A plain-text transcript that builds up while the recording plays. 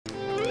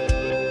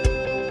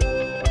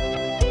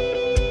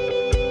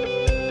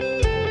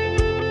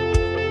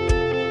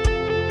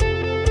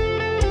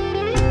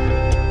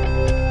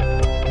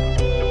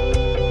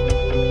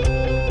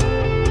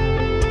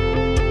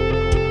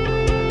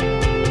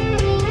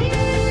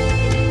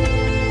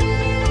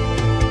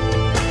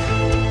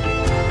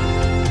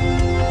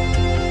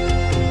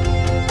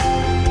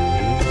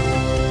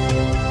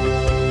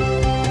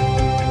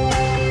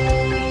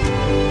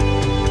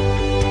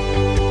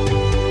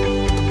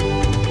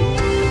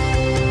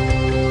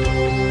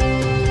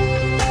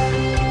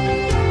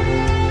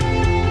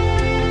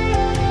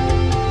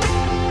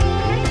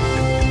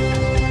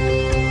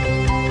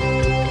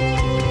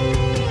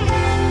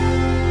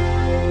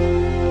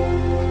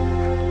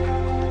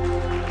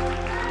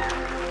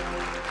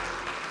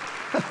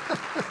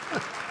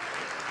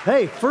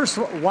Hey, first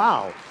of all,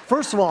 wow.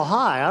 First of all,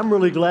 hi, I'm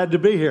really glad to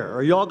be here.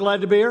 Are you all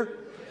glad to be here?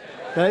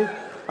 Okay.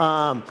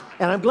 And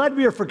I'm glad to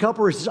be here for a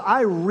couple of reasons.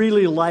 I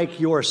really like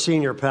your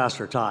senior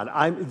pastor, Todd.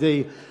 I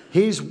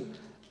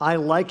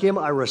like him,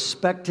 I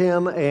respect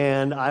him,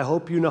 and I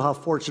hope you know how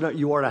fortunate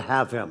you are to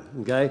have him,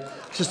 okay?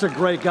 Just a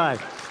great guy.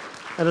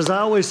 And as I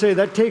always say,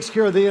 that takes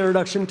care of the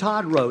introduction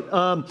Todd wrote.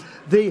 I'm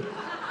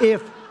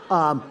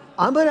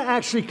going to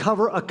actually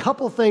cover a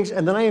couple things,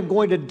 and then I am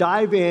going to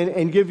dive in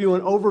and give you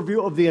an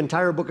overview of the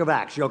entire book of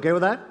Acts. You okay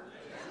with that?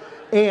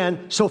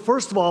 And so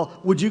first of all,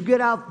 would you get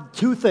out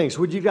two things?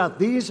 Would you get out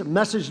these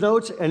message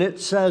notes, and it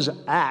says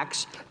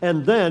Acts,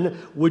 and then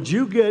would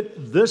you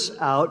get this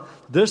out?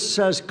 This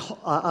says,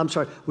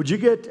 would you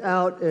get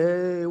out,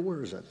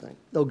 where is that thing?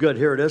 Oh, good,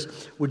 here it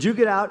is. Would you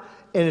get out,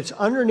 and it's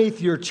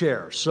underneath your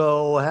chair.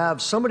 So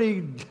have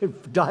somebody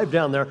dive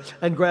down there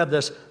and grab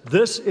this.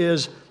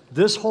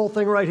 This whole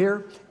thing right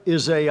here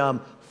is a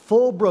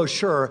full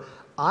brochure.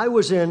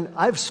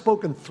 I've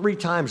spoken 3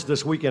 times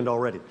this weekend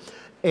already.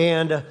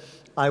 And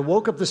I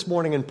woke up this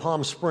morning in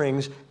Palm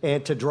Springs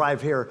and to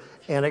drive here,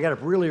 and I got up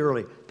really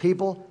early.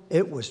 People,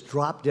 it was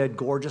drop dead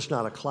gorgeous,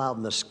 not a cloud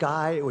in the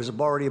sky. It was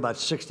already about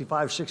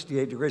 65,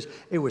 68 degrees.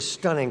 It was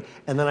stunning,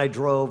 and then I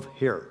drove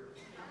here.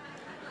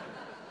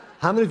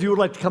 How many of you would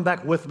like to come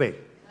back with me?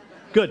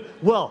 Good.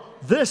 Well,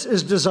 this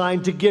is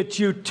designed to get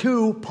you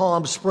to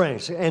Palm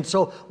Springs. And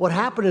so what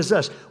happened is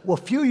this. Well,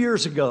 a few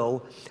years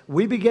ago,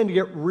 we began to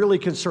get really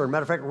concerned.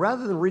 Matter of fact,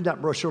 rather than read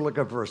that brochure, look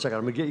up for a second.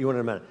 I'm going to get you in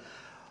a minute.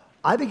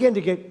 I began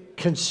to get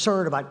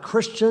concerned about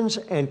Christians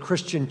and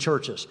Christian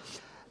churches.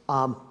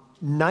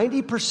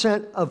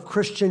 90% of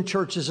Christian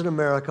churches in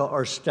America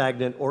are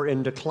stagnant or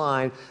in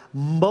decline.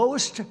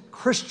 Most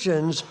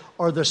Christians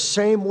are the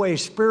same way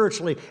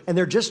spiritually, and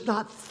they're just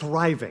not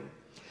thriving.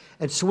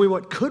 And so we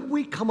went, could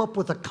we come up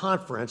with a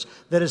conference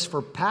that is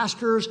for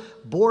pastors,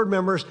 board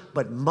members,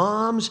 but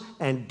moms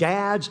and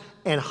dads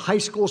and high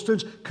school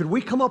students? Could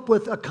we come up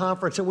with a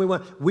conference? And we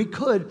went, we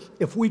could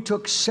if we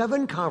took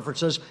 7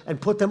 conferences and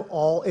put them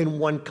all in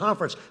one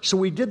conference. So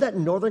we did that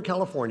in Northern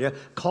California,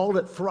 called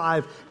it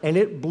Thrive, and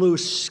it blew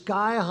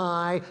sky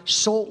high.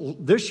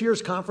 Sold, this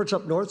year's conference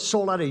up north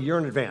sold out a year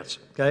in advance,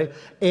 okay?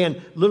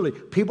 And literally,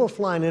 people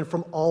flying in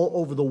from all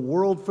over the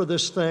world for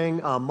this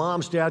thing,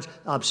 moms, dads,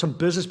 some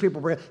business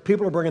people are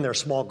bringing their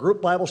small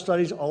group Bible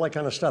studies, all that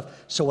kind of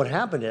stuff. So what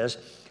happened is,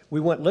 we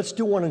went, let's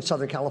do one in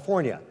Southern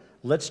California.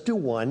 Let's do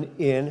one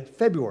in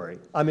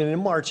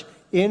March,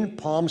 in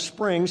Palm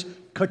Springs,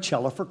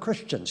 Coachella for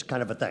Christians,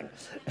 kind of a thing.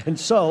 And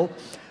so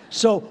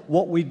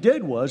what we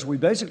did was, we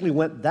basically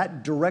went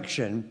that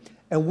direction,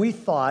 and we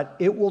thought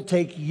it will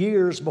take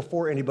years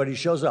before anybody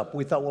shows up.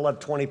 We thought we'll have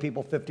 20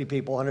 people, 50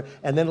 people, 100,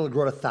 and then it'll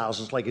grow to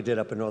thousands like it did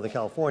up in Northern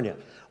California.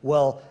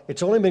 Well,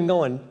 it's only been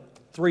going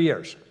 3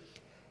 years.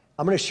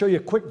 I'm going to show you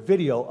a quick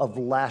video of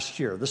last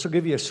year. This will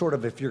give you a sort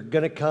of, if you're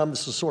going to come,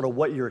 this is sort of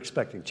what you're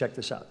expecting. Check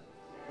this out.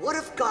 What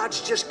if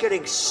God's just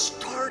getting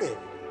started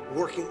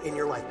working in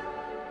your life?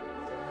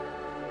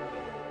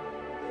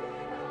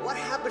 What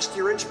happens to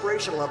your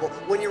inspiration level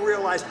when you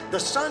realize the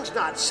sun's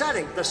not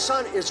setting, the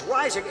sun is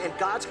rising, and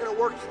God's going to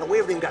work, and we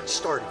haven't even got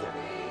started yet?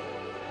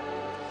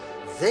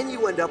 Then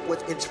you end up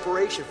with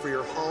inspiration for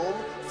your home,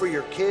 for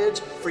your kids,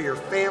 for your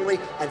family,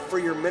 and for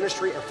your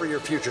ministry, and for your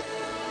future.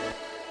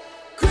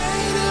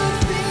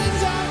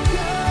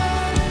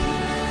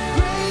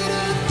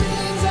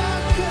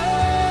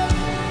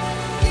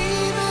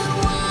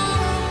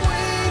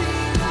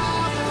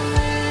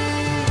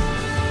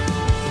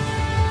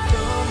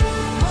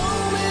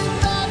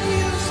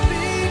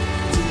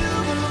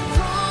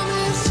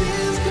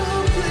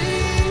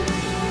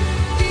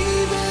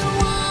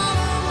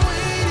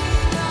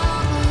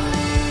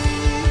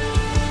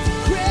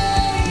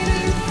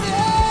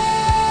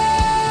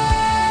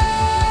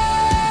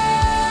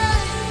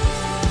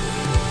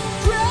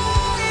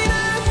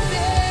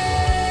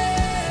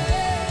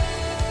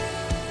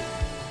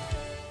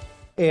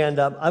 And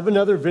I have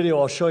another video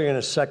I'll show you in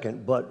a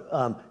second, but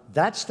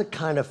that's the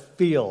kind of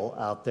feel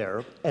out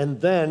there. And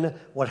then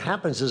what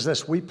happens is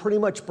this. We pretty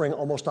much bring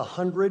almost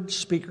 100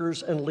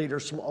 speakers and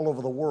leaders from all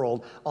over the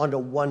world onto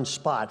one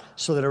spot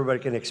so that everybody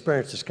can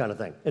experience this kind of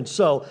thing. And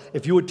so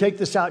if you would take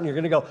this out and you're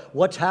going to go,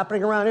 what's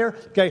happening around here?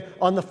 Okay,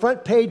 on the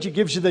front page, it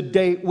gives you the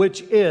date,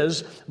 which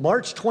is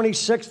March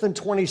 26th and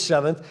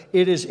 27th.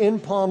 It is in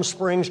Palm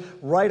Springs,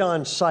 right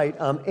on site.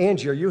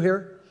 Angie, are you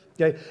here?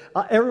 Okay,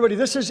 everybody,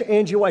 this is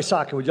Angie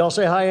Wysocki. Would y'all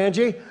say hi,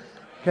 Angie?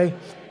 Okay,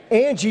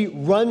 Angie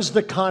runs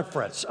the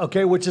conference,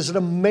 okay, which is an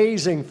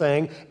amazing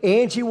thing.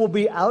 Angie will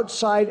be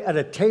outside at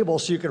a table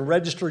so you can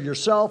register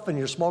yourself and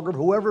your small group,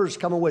 whoever is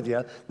coming with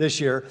you this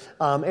year.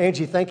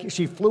 Angie, thank you.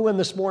 She flew in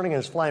this morning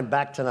and is flying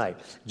back tonight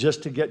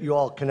just to get you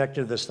all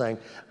connected to this thing.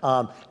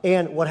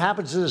 And what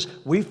happens is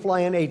we fly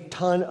in a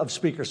ton of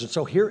speakers. And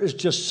so here is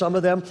just some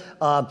of them.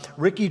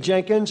 Ricky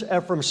Jenkins,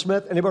 Ephraim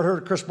Smith. Anybody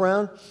heard of Chris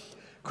Brown?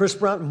 Chris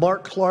Brown,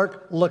 Mark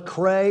Clark,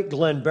 Lecrae,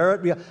 Glenn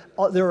Barrett. Yeah,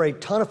 there are a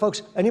ton of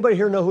folks. Anybody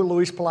here know who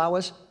Luis Palau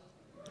is?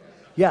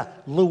 Yeah,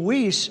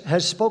 Luis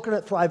has spoken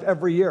at Thrive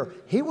every year.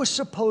 He was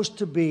supposed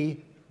to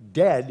be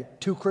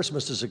dead 2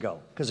 Christmases ago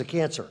because of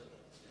cancer.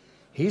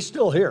 He's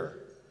still here.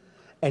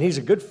 And he's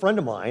a good friend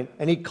of mine.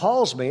 And he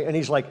calls me and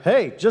he's like,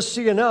 hey, just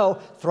so you know,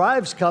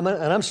 Thrive's coming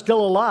and I'm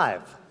still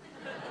alive.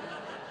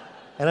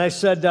 And I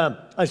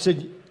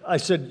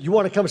said, you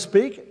want to come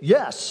speak?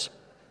 Yes.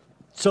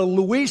 So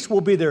Luis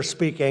will be there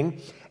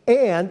speaking,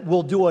 and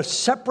we'll do a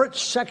separate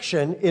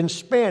section in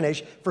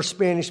Spanish for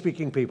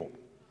Spanish-speaking people.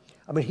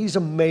 I mean, he's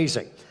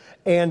amazing.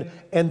 And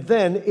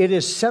then it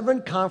is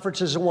 7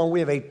 conferences in one.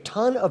 We have a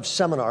ton of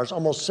seminars,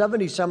 almost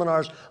 70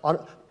 seminars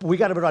on. We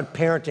got it on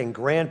parenting,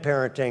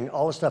 grandparenting,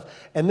 all this stuff.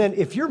 And then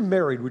if you're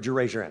married, would you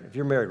raise your hand? If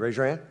you're married, raise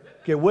your hand.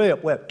 Okay, way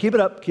up, way up. Keep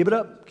it up, keep it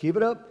up, keep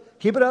it up.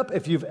 Keep it up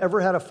if you've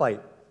ever had a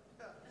fight.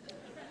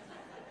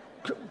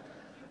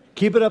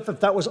 Keep it up if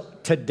that was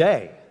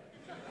today.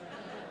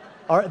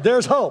 All right,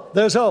 there's hope.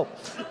 There's hope.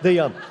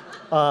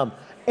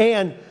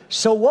 And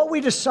so what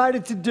we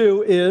decided to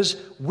do is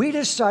we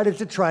decided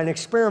to try an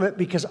experiment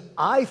because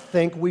I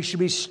think we should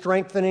be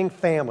strengthening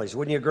families.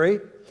 Wouldn't you agree?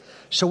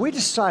 So we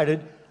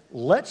decided,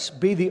 let's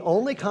be the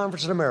only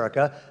conference in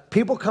America.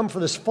 People come for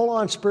this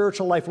full-on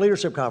spiritual life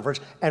leadership conference,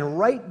 and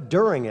right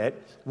during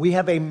it, we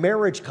have a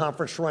marriage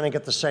conference running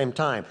at the same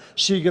time.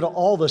 So you get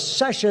all the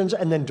sessions,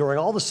 and then during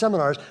all the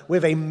seminars, we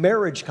have a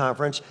marriage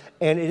conference,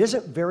 and it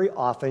isn't very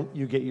often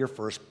you get your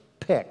first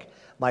pick.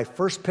 My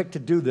first pick to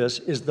do this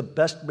is the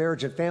best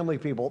marriage and family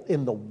people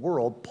in the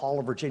world, Paul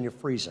and Virginia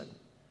Friesen.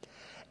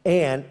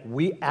 And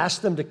we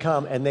asked them to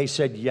come, and they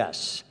said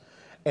yes.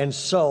 And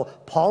so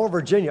Paul and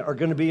Virginia are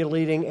going to be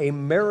leading a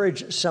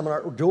marriage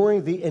seminar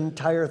during the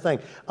entire thing.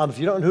 If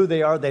you don't know who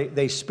they are,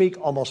 they speak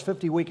almost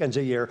 50 weekends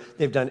a year.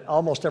 They've done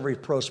almost every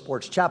pro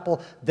sports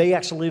chapel. They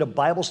actually lead a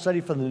Bible study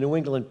for the New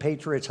England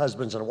Patriots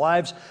husbands and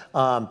wives.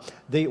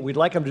 We'd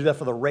like them to do that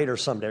for the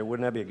Raiders someday.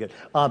 Wouldn't that be good?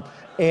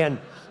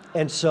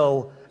 And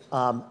so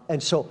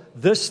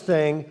this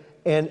thing,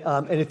 and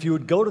if you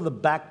would go to the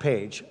back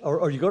page,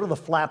 or you go to the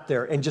flap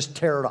there and just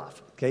tear it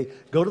off, okay?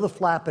 Go to the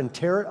flap and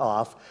tear it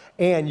off,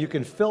 and you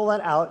can fill that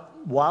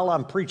out while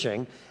I'm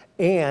preaching,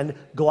 and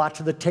go out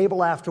to the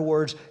table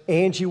afterwards.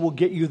 Angie will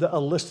get you a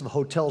list of the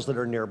hotels that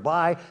are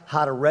nearby,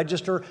 how to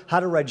register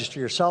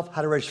yourself,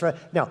 how to register.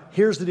 Now,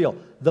 here's the deal.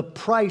 The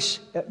price,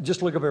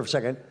 just look up here for a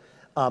second.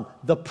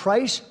 The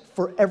price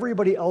for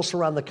everybody else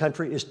around the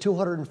country is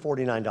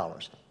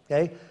 $249,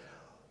 okay?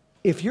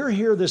 If you're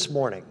here this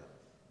morning,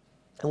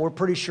 and we're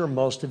pretty sure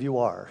most of you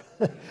are,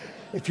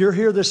 if you're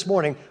here this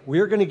morning,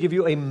 we're going to give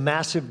you a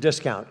massive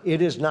discount.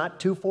 It is not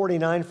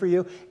 $249 for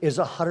you, it's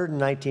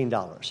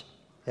 $119,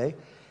 okay?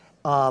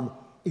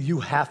 You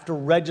have to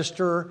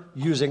register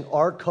using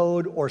our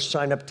code or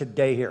sign up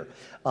today here.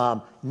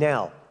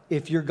 Now,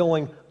 if you're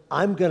going,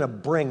 I'm going to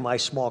bring my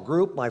small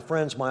group, my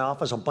friends, my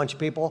office, a bunch of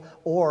people,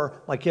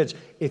 or my kids,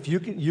 if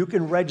you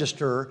can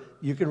register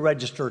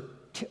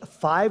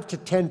 5 to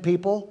 10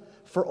 people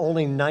for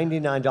only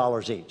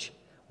 $99 each,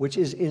 which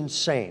is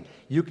insane.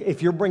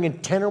 If you're bringing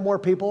 10 or more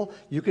people,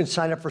 you can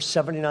sign up for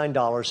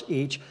 $79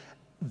 each.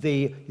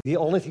 The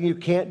only thing you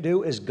can't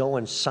do is go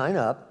and sign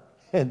up,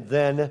 and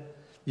then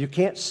you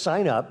can't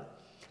sign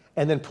up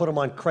and then put them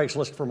on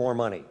Craigslist for more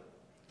money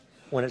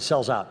when it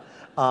sells out.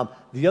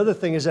 The other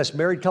thing is this,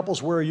 married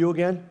couples, where are you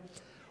again?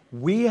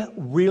 We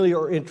really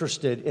are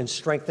interested in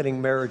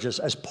strengthening marriages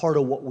as part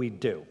of what we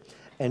do.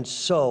 And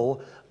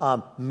so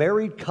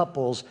married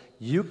couples,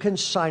 you can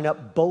sign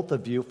up, both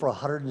of you, for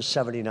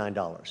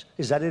 $179.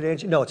 Is that it,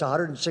 Angie? No, it's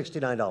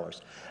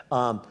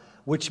 $169,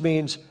 which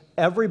means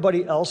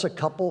everybody else, a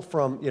couple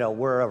from,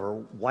 wherever,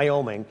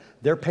 Wyoming,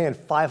 they're paying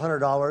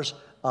 $500.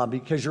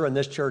 Because you're in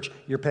this church,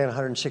 you're paying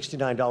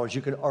 $169.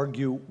 You can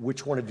argue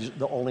which one of you is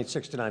the only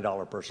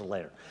 $69 person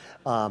later.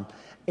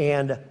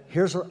 And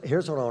here's what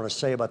I want to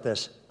say about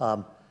this.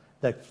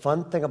 The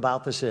fun thing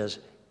about this is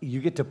you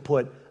get to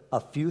put a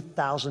few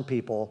thousand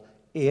people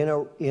in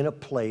a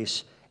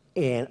place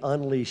and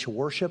unleash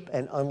worship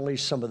and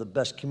unleash some of the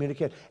best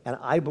communicate. And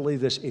I believe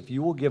this, if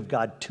you will give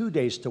God 2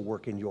 days to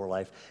work in your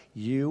life,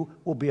 you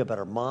will be a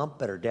better mom,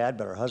 better dad,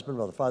 better husband,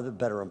 better father,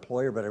 better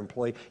employer, better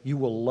employee. You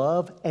will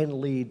love and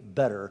lead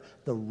better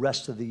the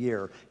rest of the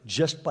year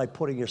just by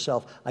putting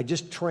yourself. I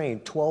just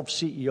trained 12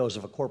 CEOs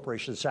of a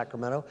corporation in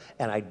Sacramento,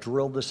 and I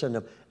drilled this in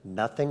them.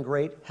 Nothing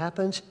great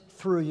happens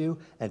through you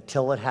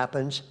until it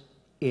happens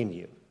in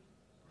you.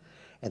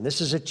 And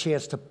this is a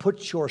chance to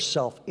put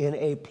yourself in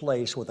a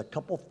place with a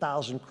couple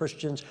thousand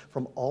Christians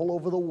from all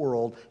over the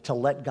world to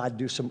let God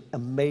do some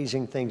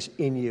amazing things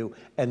in you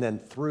and then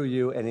through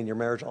you and in your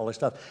marriage, all this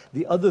stuff.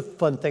 The other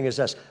fun thing is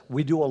this.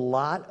 We do a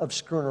lot of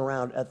screwing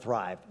around at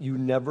Thrive. You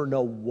never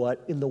know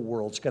what in the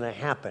world's going to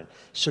happen.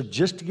 So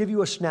just to give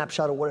you a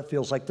snapshot of what it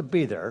feels like to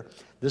be there,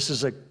 this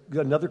is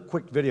another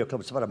quick video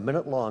clip. It's about a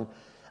minute long.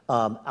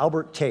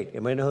 Albert Tate.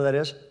 Anybody know who that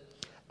is?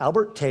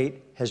 Albert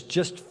Tate has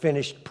just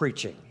finished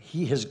preaching.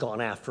 He has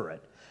gone after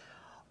it.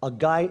 A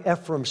guy,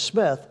 Ephraim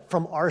Smith,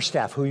 from our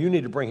staff, who you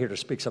need to bring here to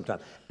speak sometime.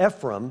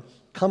 Ephraim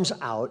comes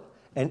out,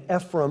 and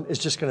Ephraim is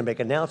just going to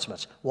make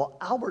announcements. Well,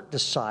 Albert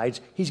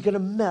decides he's going to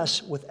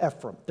mess with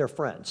Ephraim, their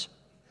friends.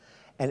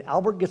 And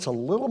Albert gets a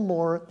little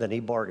more than he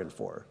bargained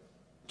for.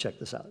 Check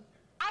this out.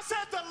 I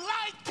said the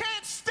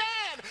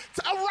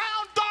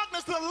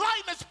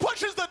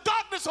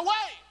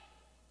away.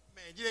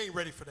 Man, you ain't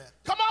ready for that.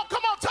 Come on,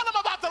 tell them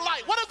about the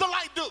light. What does the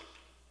light do?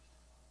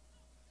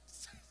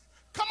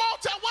 Come on,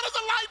 what does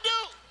the light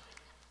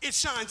do? It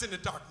shines in the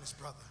darkness,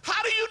 brother.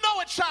 How do you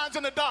know it shines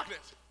in the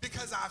darkness?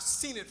 Because I've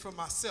seen it for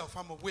myself.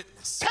 I'm a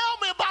witness. Tell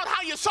me about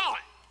how you saw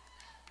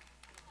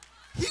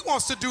it. He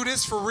wants to do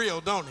this for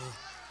real, don't he?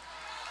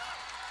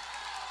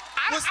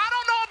 I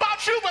don't know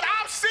about you, but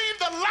I've seen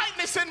the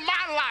lightness in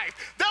my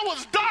life. There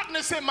was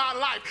darkness in my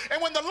life.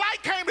 And when the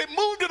light came, it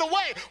moved it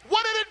away.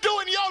 What did it do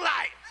in your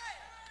life?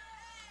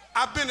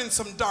 I've been in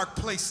some dark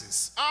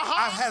places.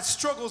 I've had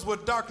struggles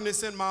with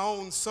darkness in my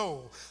own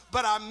soul.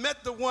 But I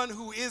met the one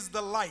who is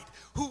the light,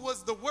 who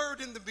was the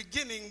Word in the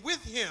beginning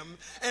with him,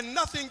 and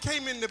nothing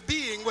came into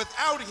being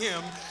without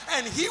him.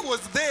 And he was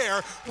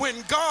there when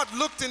God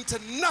looked into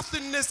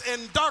nothingness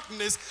and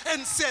darkness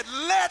and said,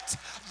 "Let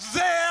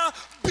there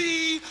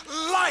be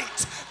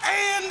light."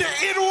 And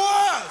it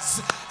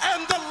was.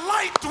 And the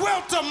light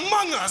dwelt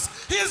among us.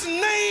 His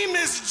name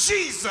is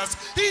Jesus.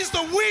 He's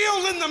the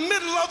wheel in the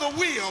middle of the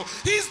wheel.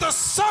 He's the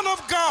Son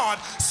of God.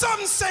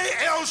 Some say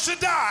El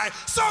Shaddai.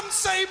 Some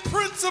say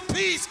Prince of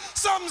Peace.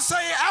 Some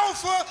say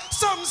Alpha.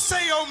 Some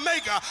say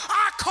Omega.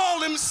 I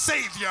call him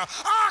Savior.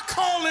 I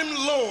call him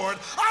Lord.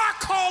 I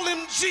call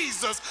him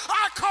Jesus.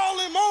 I call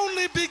him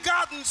only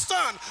begotten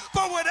Son.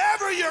 But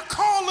whatever you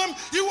call him,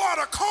 you ought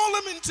to call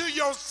him into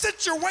your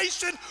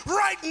situation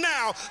right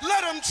now.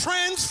 Let him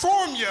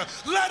transform you.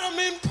 Let him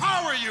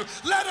empower you.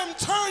 Let him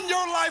turn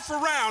your life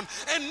around.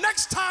 And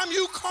next time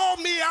you call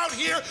me out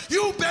here,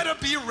 you better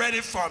be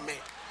ready for me.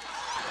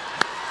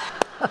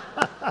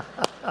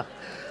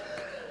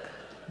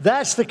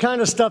 That's the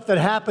kind of stuff that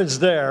happens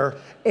there.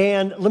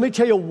 And let me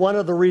tell you one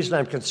other reason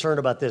I'm concerned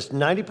about this.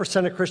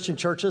 90% of Christian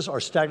churches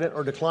are stagnant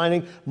or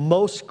declining.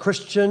 Most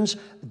Christians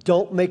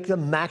don't make the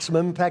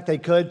maximum impact they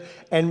could.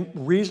 And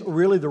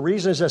really the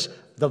reason is this.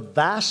 The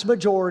vast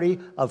majority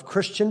of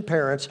Christian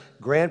parents,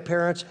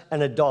 grandparents,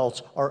 and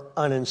adults are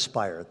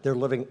uninspired. They're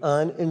living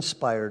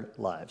uninspired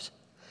lives.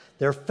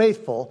 They're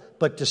faithful,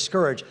 but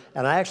discouraged.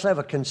 And I actually have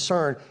a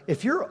concern.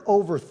 If you're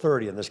over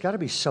 30, and there's got to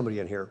be somebody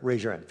in here,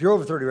 raise your hand. If you're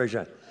over 30, raise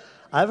your hand.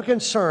 I have a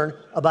concern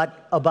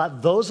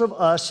about those of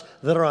us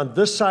that are on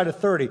this side of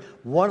 30.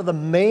 One of the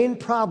main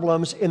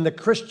problems in the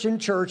Christian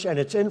church and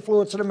its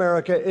influence in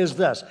America is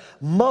this.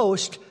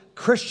 Most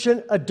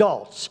Christian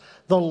adults,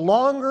 the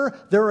longer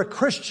they're a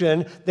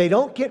Christian, they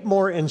don't get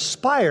more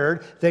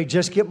inspired, they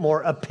just get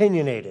more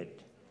opinionated.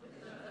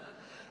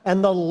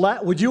 And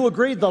would you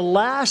agree, the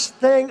last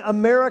thing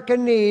America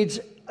needs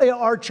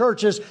are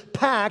churches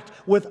packed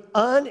with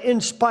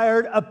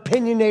uninspired,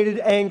 opinionated,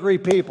 angry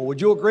people.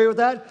 Would you agree with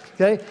that?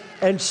 Okay.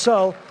 And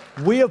so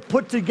we have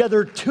put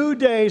together 2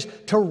 days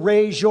to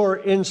raise your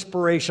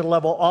inspiration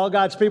level. All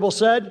God's people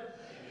said?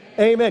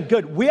 Amen.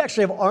 Good. We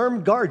actually have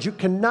armed guards. You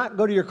cannot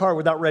go to your car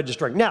without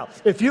registering. Now,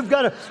 if you've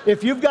got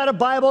a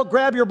Bible,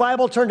 grab your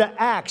Bible, turn to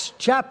Acts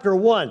chapter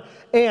 1.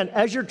 And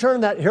as you're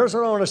turning that, here's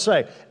what I want to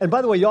say. And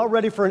by the way, y'all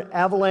ready for an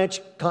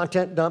avalanche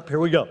content dump? Here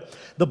we go.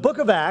 The book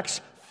of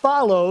Acts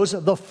follows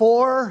the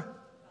 4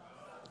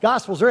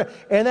 Gospels,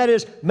 and that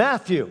is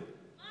Matthew,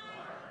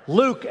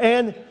 Luke,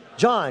 and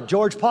John,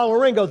 George, Paul,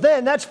 and Ringo.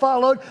 Then that's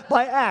followed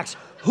by Acts.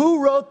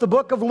 Who wrote the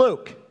book of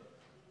Luke?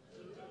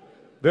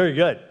 Very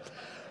good.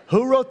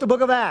 Who wrote the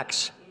book of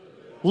Acts?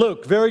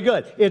 Luke. Very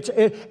good.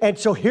 And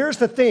so here's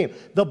the theme.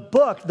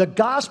 The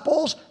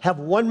Gospels have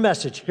one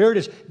message. Here it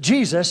is.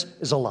 Jesus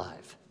is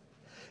alive.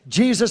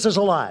 Jesus is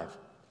alive.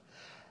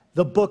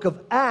 The book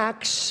of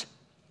Acts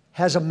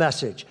has a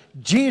message.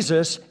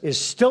 Jesus is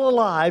still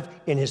alive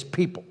in his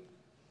people.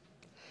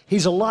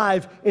 He's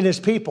alive in his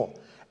people.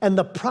 And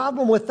the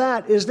problem with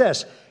that is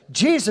this.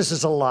 Jesus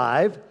is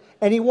alive,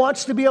 and he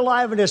wants to be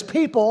alive in his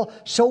people,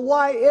 so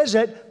why is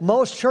it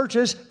most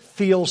churches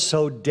feel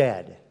so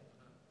dead?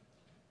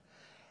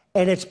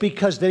 And it's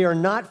because they are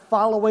not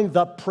following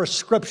the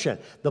prescription.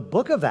 The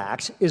book of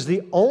Acts is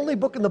the only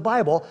book in the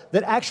Bible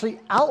that actually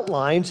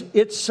outlines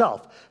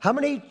itself. How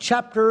many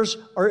chapters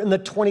are in the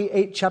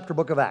 28-chapter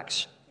book of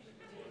Acts?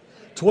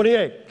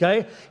 28,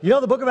 okay? You know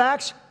the book of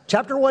Acts,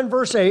 chapter 1,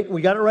 verse 8,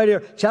 we got it right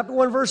here. Chapter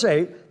 1, verse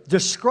 8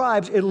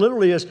 describes, it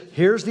literally is,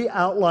 here's the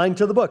outline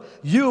to the book.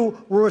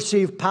 You will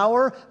receive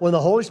power when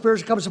the Holy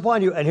Spirit comes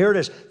upon you. And here it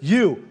is.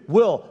 You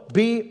will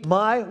be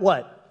my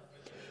what?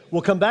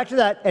 We'll come back to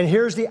that. And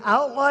here's the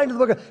outline of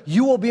the book.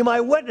 You will be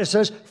my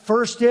witnesses,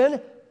 first in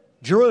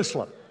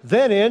Jerusalem,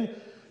 then in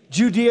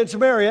Judea and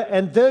Samaria,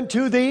 and then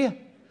to the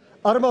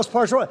uttermost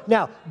parts of the world.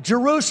 Now,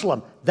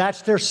 Jerusalem,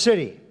 that's their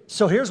city.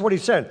 So here's what he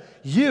said.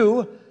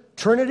 You,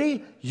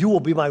 Trinity, you will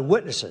be my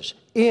witnesses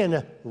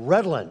in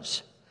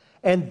Redlands,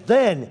 and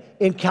then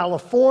in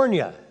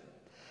California,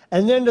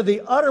 and then to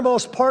the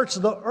uttermost parts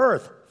of the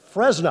earth,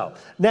 Fresno.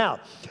 Now,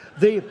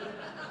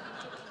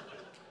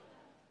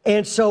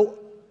 and so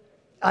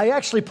I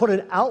actually put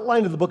an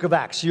outline of the book of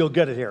Acts, so you'll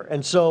get it here.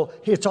 And so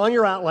it's on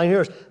your outline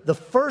here. The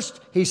first,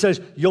 he says,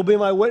 you'll be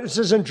my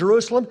witnesses in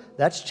Jerusalem.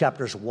 That's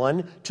chapters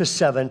 1 to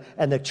 7.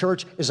 And the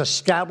church is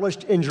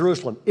established in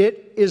Jerusalem.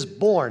 It is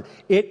born.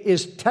 It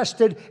is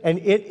tested, and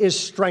it is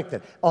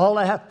strengthened. All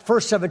I have,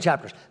 first 7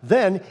 chapters.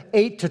 Then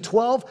 8 to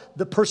 12,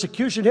 the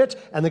persecution hits,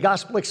 and the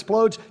gospel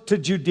explodes to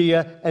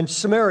Judea and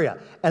Samaria.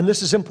 And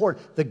this is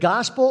important. The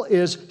gospel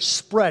is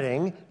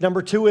spreading.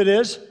 Number 2, it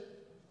is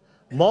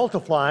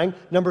multiplying.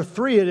 Number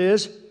 3, it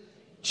is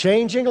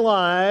changing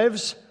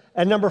lives.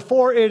 And number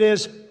 4, it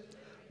is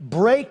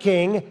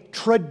breaking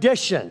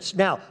traditions.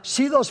 Now,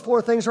 see those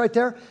 4 things right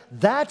there?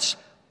 That's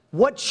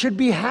what should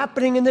be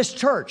happening in this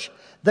church.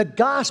 The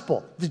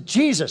gospel,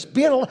 Jesus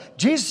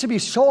to be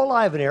so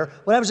alive in here.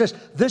 What happens is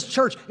this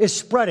church is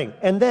spreading,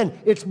 and then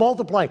it's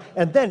multiplying,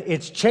 and then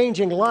it's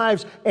changing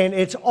lives, and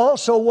it's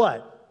also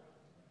what?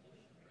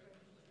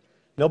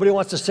 Nobody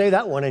wants to say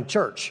that one in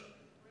church.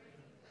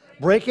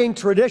 Breaking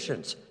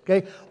traditions,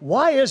 okay?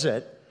 Why is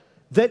it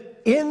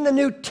that in the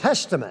New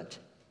Testament,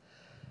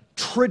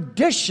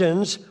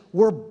 traditions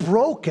were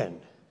broken?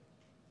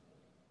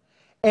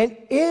 And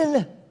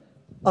in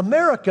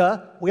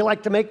America, we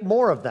like to make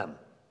more of them.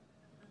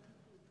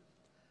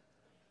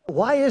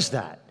 Why is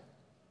that?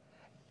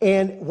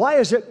 And why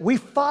is it we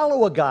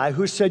follow a guy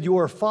who said you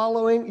are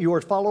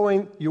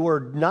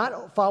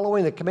not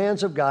following the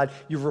commands of God,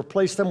 you've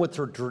replaced them with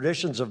the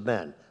traditions of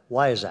men.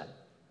 Why is that?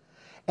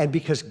 And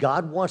because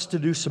God wants to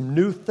do some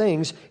new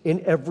things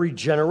in every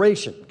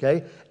generation,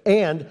 okay?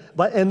 And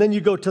then you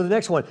go to the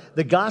next one.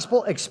 The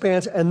gospel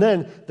expands, and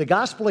then the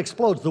gospel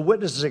explodes. The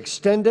witness is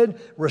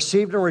extended,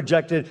 received and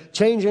rejected,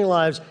 changing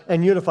lives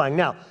and unifying.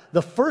 Now,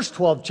 the first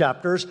 12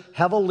 chapters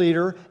have a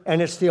leader,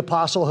 and it's the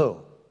apostle who?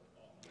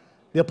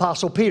 The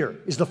apostle Peter.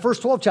 The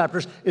first 12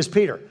 chapters is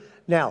Peter.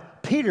 Now,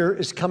 Peter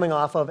is coming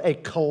off of a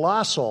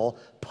colossal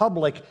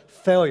public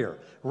failure.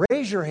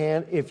 Raise your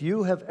hand if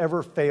you have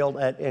ever failed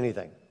at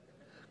anything.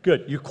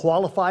 Good. You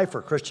qualify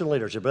for Christian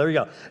leadership. There you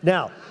go.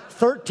 Now,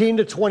 13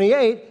 to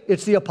 28,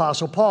 it's the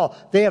Apostle Paul.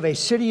 They have a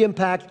city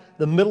impact.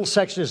 The middle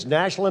section is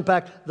national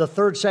impact. The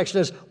third section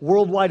is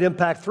worldwide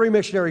impact. 3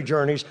 missionary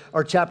journeys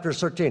are chapters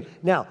 13.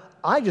 Now,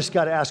 I just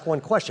got to ask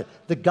one question.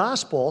 The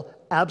gospel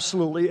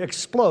absolutely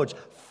explodes.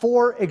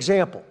 For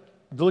example,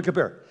 look up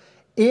here.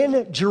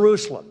 In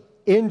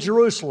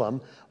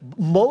Jerusalem,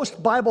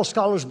 most Bible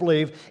scholars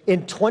believe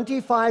in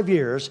 25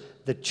 years,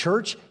 the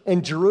church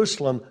in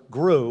Jerusalem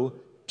grew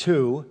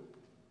to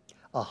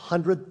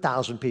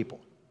 100,000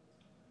 people.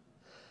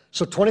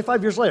 So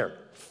 25 years later,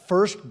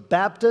 First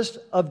Baptist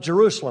of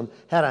Jerusalem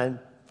had a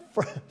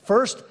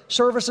first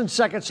service and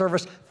second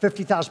service,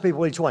 50,000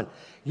 people each one.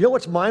 You know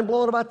what's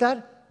mind-blowing about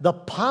that? The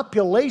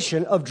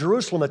population of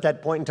Jerusalem at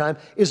that point in time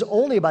is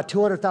only about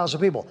 200,000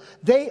 people.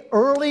 The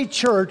early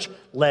church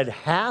led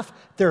half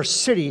their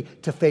city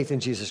to faith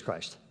in Jesus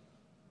Christ.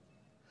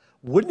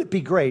 Wouldn't it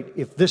be great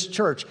if this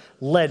church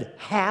led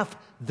half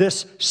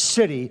this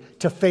city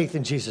to faith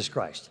in Jesus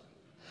Christ?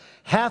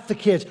 Half the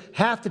kids,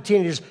 half the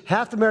teenagers,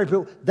 half the married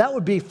people. That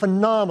would be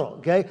phenomenal,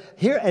 okay?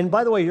 Here, and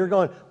by the way, you're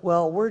going,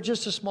 well, we're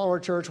just a smaller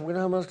church. We're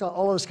going to have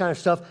all of this kind of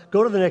stuff.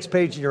 Go to the next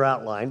page in your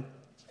outline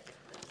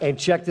and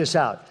check this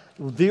out.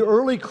 The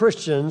early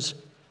Christians,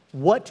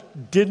 what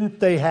didn't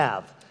they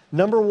have?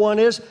 Number 1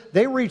 is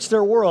they reached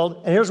their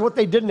world, and here's what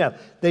they didn't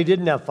have. They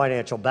didn't have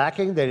financial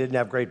backing. They didn't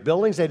have great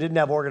buildings. They didn't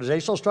have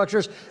organizational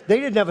structures. They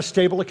didn't have a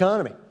stable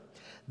economy.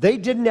 They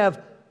didn't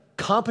have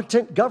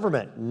competent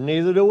government.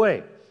 Neither do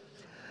we.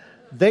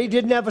 They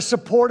didn't have a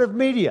supportive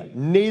media.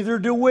 Neither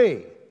do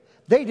we.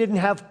 They didn't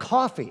have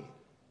coffee.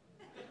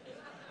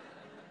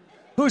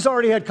 Who's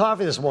already had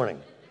coffee this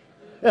morning?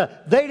 Yeah,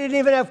 they didn't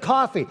even have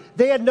coffee.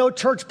 They had no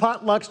church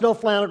potlucks, no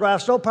flannel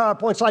graphs, no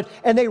PowerPoint slides,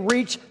 and they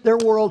reached their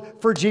world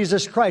for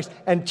Jesus Christ.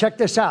 And check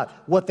this out.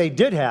 What they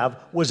did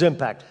have was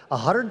impact.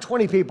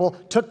 120 people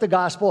took the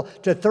gospel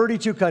to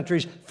 32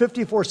 countries,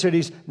 54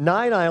 cities,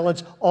 9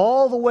 islands,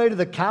 all the way to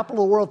the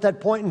capital of the world at that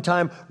point in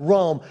time,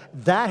 Rome.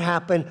 That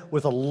happened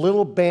with a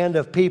little band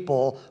of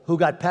people who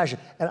got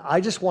passionate. And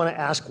I just want to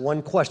ask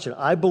one question.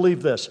 I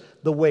believe this.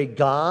 The way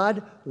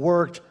God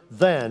worked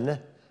then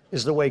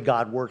is the way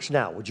God works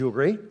now. Would you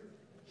agree?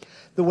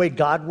 The way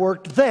God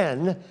worked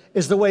then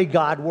is the way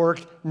God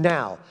worked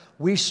now.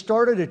 We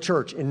started a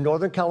church in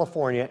Northern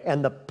California,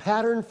 and the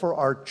pattern for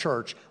our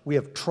church, we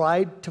have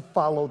tried to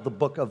follow the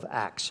book of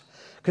Acts.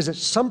 Because at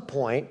some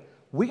point,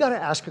 we got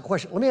to ask a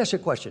question. Let me ask you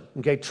a question.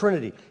 Okay,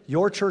 Trinity,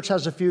 your church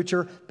has a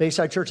future.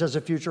 Bayside Church has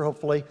a future,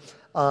 hopefully.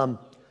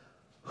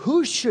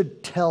 Who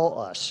should tell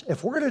us,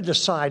 if we're going to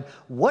decide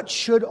what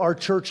should our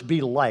church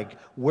be like,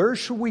 where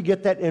should we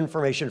get that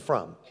information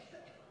from?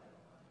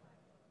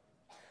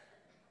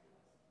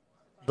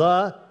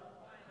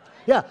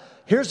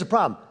 Here's the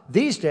problem.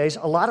 These days,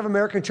 a lot of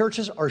American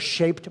churches are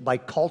shaped by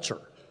culture.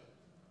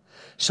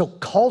 So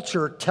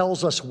culture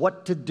tells us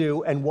what to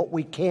do and what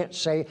we can't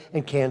say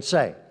and can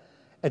say.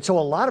 And so a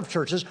lot of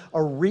churches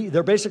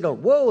they're basically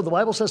going, whoa, the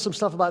Bible says some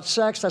stuff about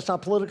sex, that's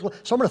not political,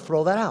 so I'm going to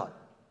throw that out.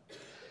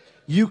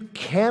 You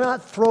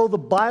cannot throw the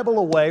Bible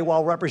away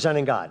while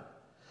representing God.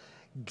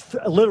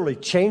 Literally,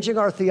 changing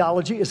our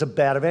theology is a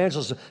bad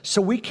evangelism.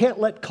 So we can't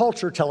let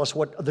culture tell us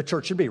what the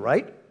church should be,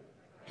 right?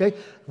 Okay.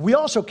 We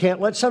also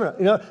can't let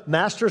seminary,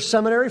 Master's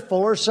Seminary,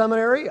 Fuller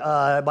Seminary,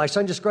 my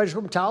son just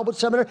graduated from Talbot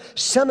Seminary.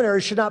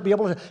 Seminary should not be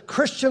able to,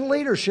 Christian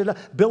leaders should not,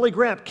 Billy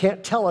Graham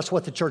can't tell us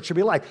what the church should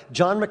be like.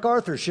 John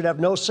MacArthur should have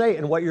no say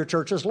in what your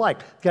church is like,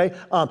 okay?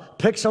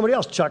 Pick somebody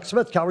else. Chuck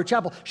Smith, Calvary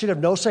Chapel, should have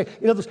no say.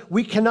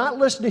 We cannot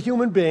listen to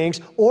human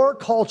beings or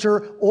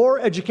culture or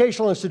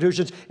educational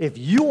institutions. If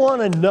you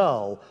want to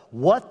know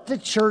what the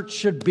church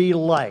should be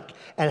like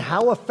and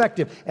how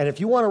effective, and if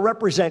you want to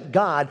represent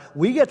God,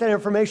 we get that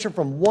information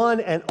from one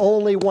and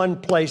only one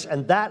place,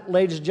 and that,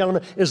 ladies and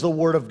gentlemen, is the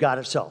Word of God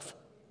itself.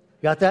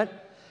 Got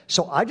that?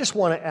 So I just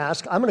want to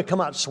ask, I'm going to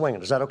come out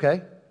swinging. Is that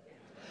okay?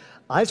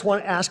 I just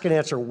want to ask and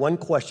answer one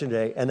question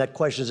today, and that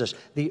question is this.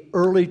 The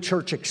early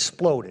church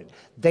exploded.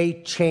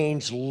 They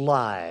changed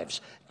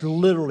lives,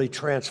 literally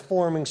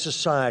transforming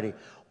society.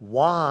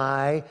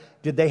 Why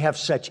did they have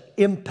such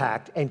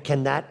impact, and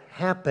can that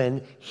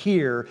happen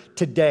here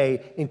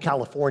today in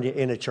California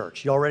in a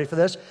church? Y'all ready for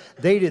this?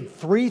 They did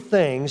 3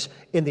 things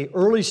in the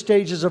early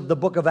stages of the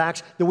book of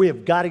Acts that we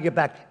have got to get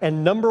back.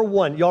 And number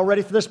 1, y'all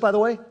ready for this, by the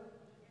way?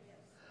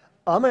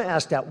 I'm going to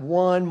ask that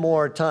one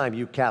more time,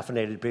 you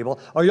caffeinated people.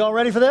 Are y'all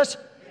ready for this?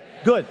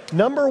 Yeah. Good.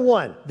 Number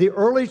 1, the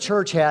early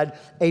church had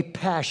a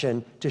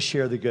passion to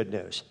share the good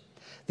news.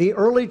 The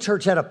early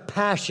church had a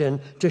passion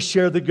to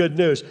share the good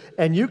news.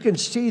 And you can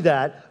see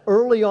that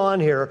early on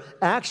here.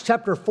 Acts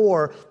chapter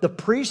 4, the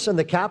priests and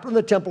the captain of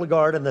the temple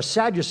guard and the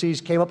Sadducees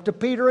came up to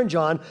Peter and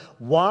John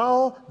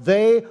while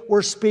they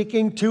were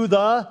speaking to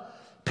the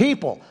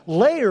people.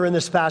 Later in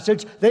this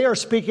passage, they are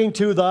speaking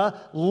to the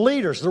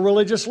leaders, the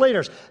religious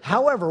leaders.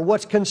 However,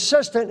 what's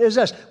consistent is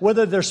this: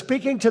 whether they're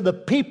speaking to the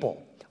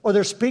people or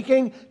they're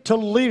speaking to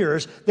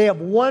leaders, they have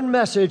one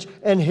message,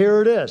 and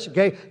here it is,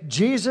 okay?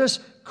 Jesus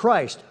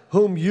Christ,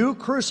 whom you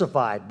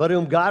crucified, but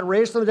whom God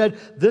raised from the dead,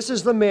 this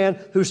is the man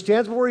who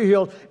stands before you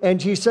healed.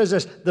 And he says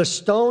this: the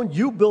stone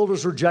you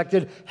builders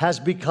rejected has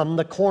become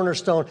the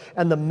cornerstone.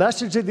 And the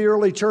message of the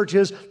early church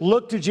is,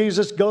 look to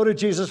Jesus, go to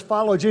Jesus,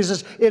 follow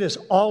Jesus. It is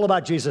all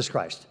about Jesus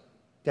Christ.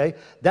 Okay?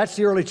 That's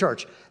the early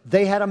church.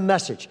 They had a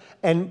message.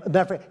 And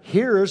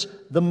here's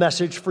the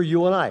message for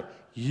you and I.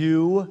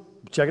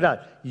 Check it out.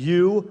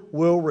 You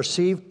will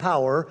receive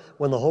power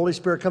when the Holy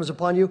Spirit comes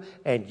upon you,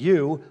 and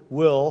you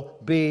will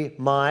be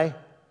my...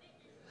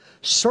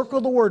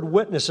 Circle the word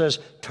witnesses,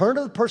 turn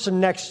to the person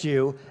next to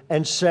you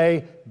and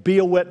say, be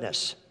a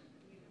witness.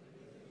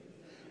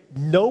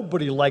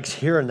 Nobody likes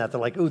hearing that.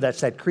 They're like, ooh, that's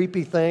that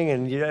creepy thing,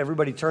 and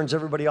everybody turns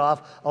everybody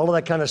off, all of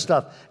that kind of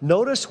stuff.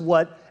 Notice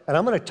what, and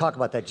I'm going to talk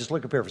about that, just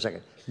look up here for a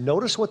second.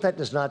 Notice what that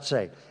does not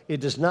say.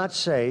 It does not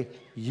say,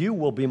 you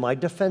will be my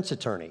defense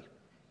attorney.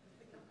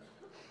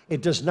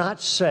 It does not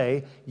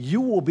say,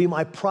 you will be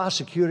my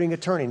prosecuting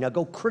attorney. Now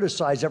go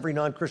criticize every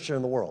non-Christian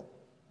in the world.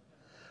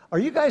 Are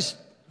you guys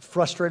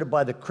frustrated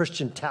by the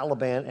Christian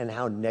Taliban and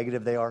how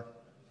negative they are?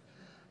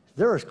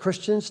 There are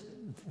Christians,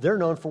 they're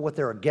known for what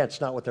they're against,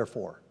 not what they're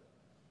for.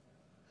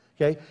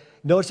 Okay?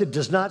 Notice it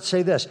does not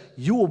say this: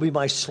 you will be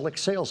my slick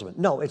salesman.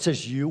 No, it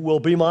says you will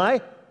be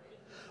my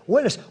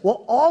witness.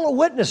 Well, all a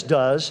witness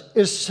does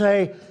is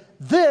say,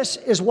 this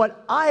is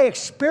what I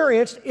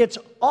experienced. It's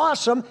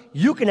awesome.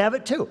 You can have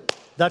it too.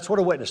 That's what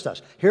a witness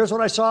does. Here's what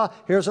I saw.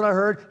 Here's what I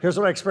heard. Here's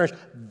what I experienced.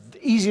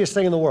 The easiest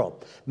thing in the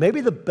world. Maybe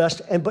the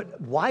best,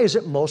 but why is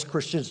it most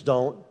Christians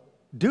don't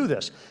do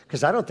this?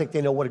 Because I don't think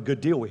they know what a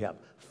good deal we have.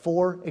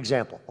 For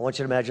example, I want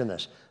you to imagine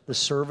this. The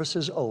service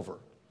is over,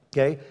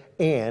 okay?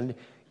 And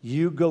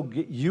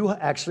you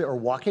actually are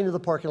walking to the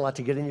parking lot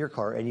to get in your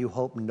car, and you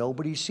hope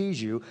nobody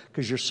sees you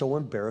because you're so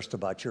embarrassed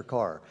about your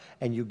car.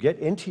 And you get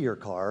into your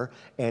car,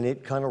 and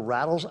it kind of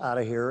rattles out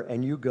of here,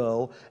 and you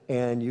go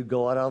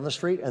out on the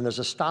street, and there's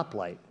a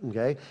stoplight,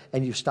 okay?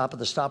 And you stop at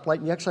the stoplight,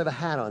 and you actually have a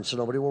hat on so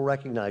nobody will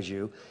recognize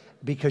you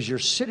because you're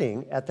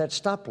sitting at that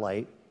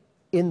stoplight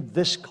in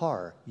this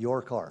car,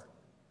 your car.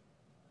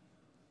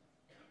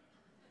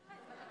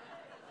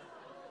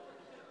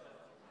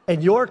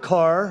 And your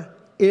car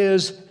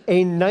is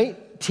a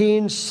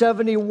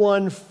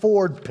 1971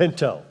 Ford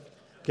Pinto,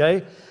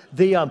 okay?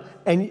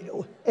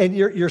 And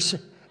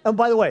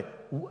by the way,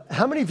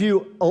 how many of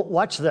you,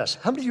 watch this,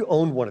 how many of you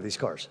own one of these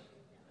cars?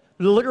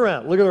 Look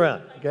around,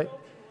 okay?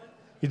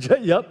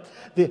 Yep.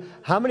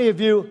 How many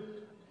of you,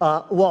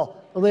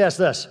 well, let me ask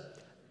this.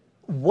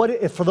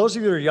 For those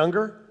of you that are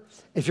younger,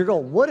 if you're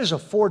going, what is a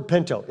Ford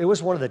Pinto? It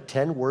was one of the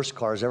 10 worst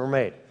cars ever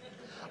made.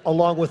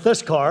 Along with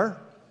this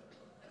car,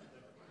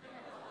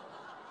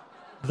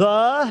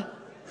 the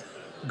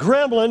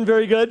Gremlin,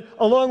 very good.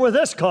 Along with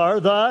this car,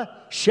 the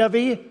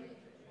Chevy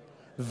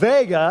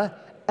Vega,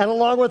 and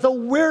along with the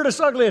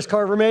weirdest, ugliest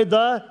car ever made,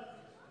 the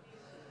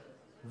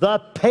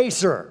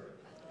Pacer.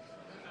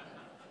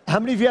 How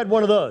many of you had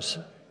one of those?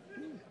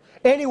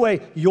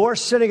 Anyway, you're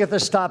sitting at the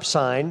stop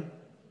sign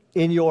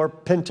in your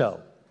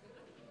Pinto.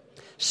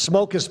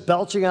 Smoke is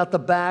belching out the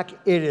back.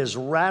 It is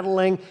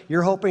rattling.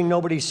 You're hoping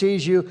nobody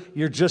sees you.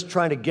 You're just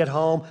trying to get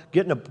home,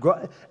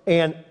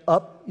 and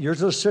up, you're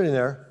just sitting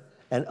there,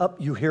 and up,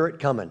 you hear it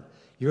coming.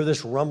 You hear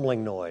this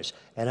rumbling noise,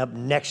 and up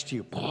next to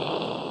you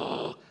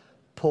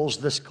pulls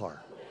this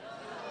car.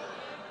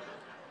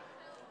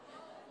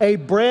 A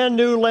brand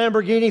new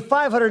Lamborghini,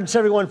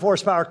 571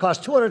 horsepower,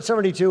 cost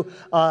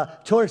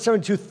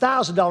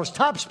 $272,000,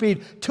 top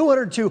speed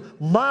 202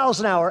 miles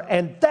an hour,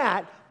 and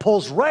that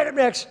pulls right up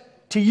next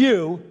to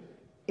you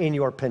in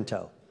your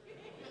Pinto.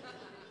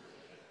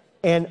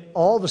 And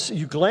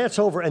you glance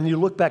over and you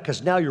look back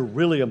because now you're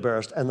really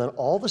embarrassed, and then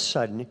all of a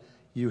sudden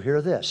you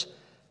hear this.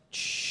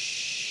 Shh.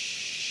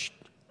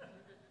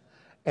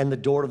 And the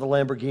door to the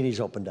Lamborghini's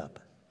opened up.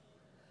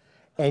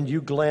 And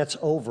you glance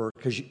over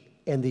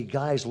and the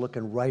guy's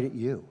looking right at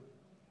you.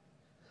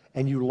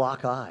 And you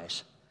lock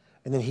eyes.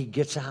 And then he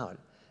gets out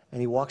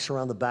and he walks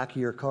around the back of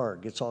your car,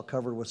 gets all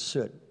covered with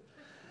soot.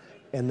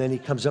 And then he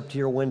comes up to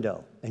your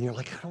window and you're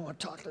like, I don't want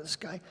to talk to this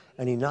guy.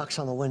 And he knocks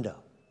on the window.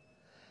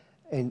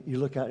 And you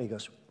look out and he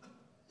goes,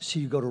 so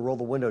you go to roll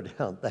the window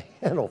down, the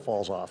handle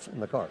falls off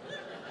in the car.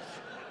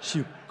 So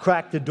you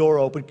crack the door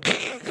open,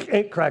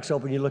 it cracks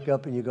open, you look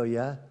up and you go,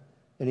 yeah?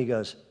 And he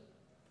goes,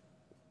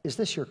 is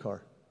this your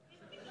car?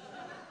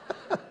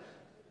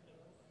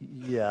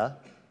 Yeah.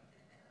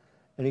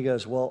 And he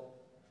goes, well,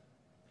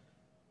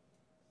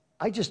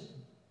 I just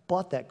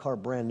bought that car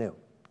brand new,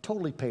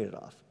 totally paid it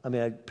off. I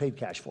mean, I paid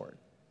cash for it.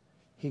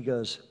 He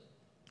goes,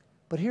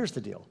 but here's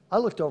the deal. I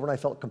looked over and I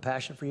felt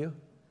compassion for you,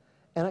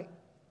 and I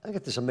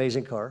got this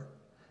amazing car.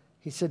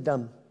 He said,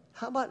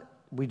 how about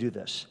we do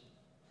this?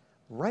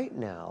 Right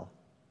now,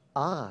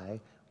 I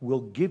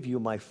will give you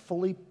my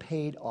fully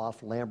paid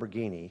off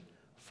Lamborghini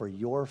for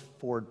your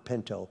Ford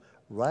Pinto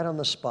right on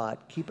the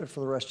spot. Keep it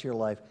for the rest of your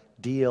life.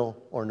 Deal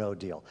or no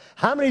deal?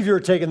 How many of you are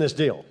taking this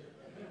deal?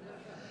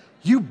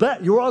 You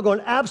bet. You're all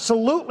going,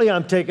 absolutely,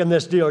 I'm taking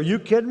this deal. Are you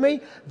kidding me?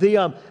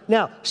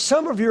 Now,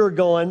 some of you are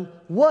going,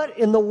 what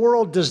in the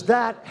world does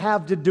that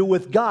have to do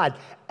with God?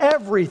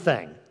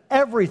 Everything.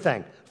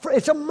 Everything.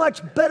 It's a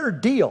much better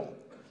deal.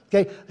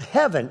 Okay?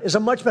 Heaven is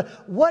a much better.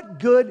 What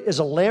good is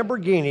a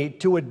Lamborghini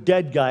to a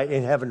dead guy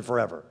in heaven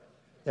forever?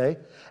 Okay?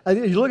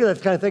 And you look at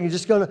that kind of thing, you're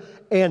just going to,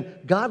 and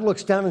God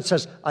looks down and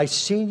says, I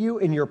seen you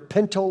in your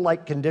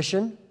Pinto-like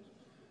condition,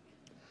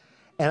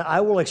 and I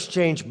will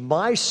exchange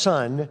my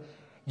son.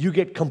 You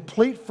get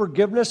complete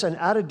forgiveness and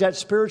out of debt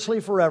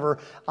spiritually forever.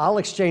 I'll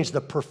exchange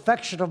the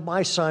perfection of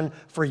my son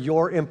for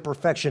your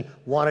imperfection.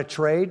 Want to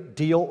trade?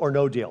 Deal or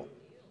no deal?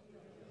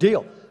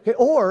 Deal. Okay,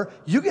 or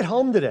you get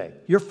home today,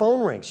 your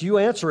phone rings, you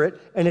answer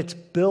it, and it's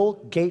Bill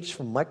Gates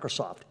from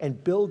Microsoft.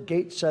 And Bill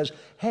Gates says,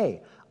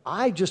 hey,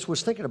 I just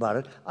was thinking about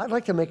it. I'd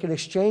like to make an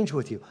exchange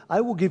with you.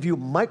 I will give you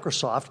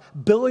Microsoft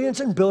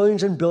billions and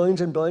billions and billions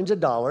and billions of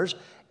dollars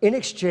in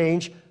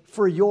exchange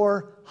for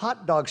your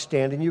hot dog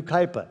stand in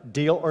Yucaipa.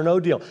 Deal or no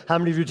deal? How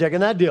many of you are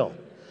taking that deal?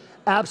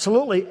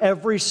 Absolutely,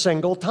 every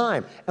single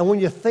time. And when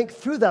you think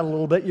through that a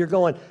little bit, you're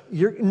going,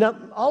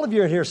 all of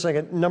you are here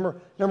saying, number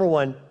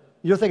one,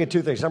 you're thinking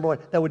two things. Number one,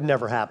 that would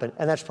never happen,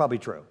 and that's probably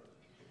true.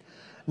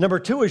 Number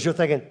two is you're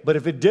thinking, but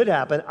if it did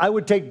happen, I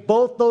would take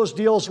both those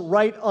deals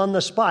right on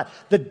the spot.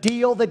 The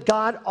deal that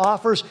God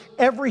offers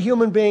every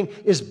human being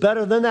is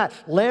better than that.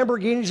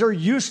 Lamborghinis are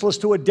useless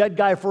to a dead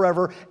guy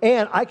forever,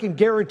 and I can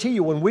guarantee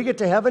you when we get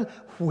to heaven,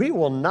 we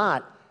will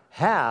not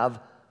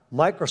have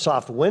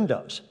Microsoft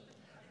Windows.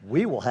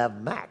 We will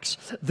have Macs.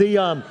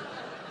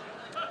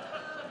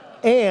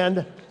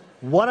 And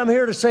what I'm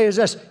here to say is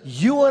this.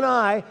 You and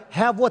I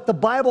have what the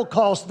Bible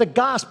calls the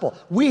gospel.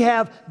 We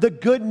have the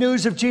good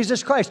news of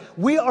Jesus Christ.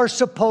 We are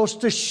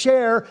supposed to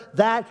share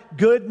that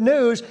good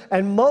news.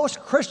 And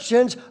most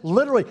Christians,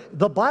 literally,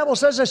 the Bible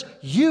says this,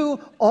 you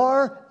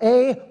are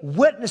a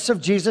witness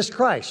of Jesus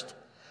Christ.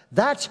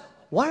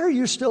 Why are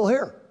you still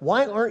here?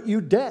 Why aren't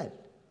you dead?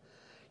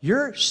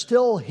 You're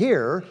still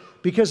here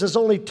because there's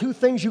only two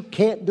things you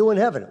can't do in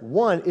heaven.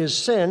 One is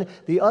sin.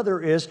 The other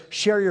is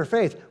share your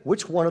faith.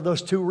 Which one of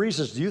those two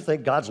reasons do you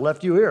think God's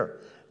left you here?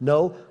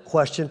 No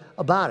question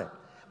about it.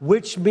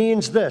 Which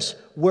means this,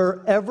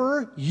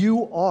 wherever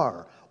you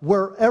are,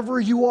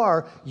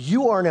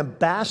 you are an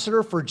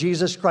ambassador for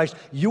Jesus Christ.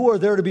 You are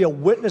there to be a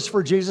witness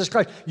for Jesus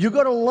Christ. You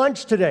go to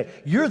lunch today.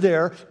 You're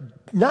there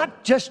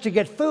not just to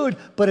get food,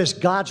 but as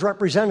God's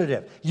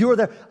representative. You are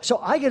there. So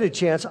I get a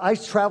chance. I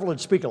travel and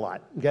speak a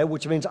lot, okay,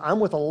 which means I'm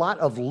with a lot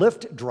of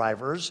Lyft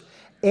drivers,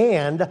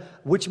 and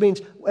which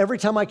means every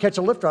time I catch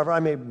a Lyft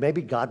driver,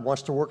 maybe God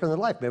wants to work in their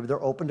life. Maybe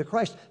they're open to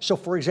Christ. So,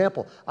 for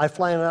example, I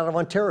fly in and out of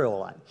Ontario a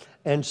lot.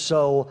 And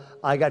so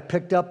I got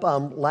picked up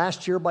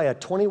last year by a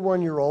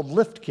 21-year-old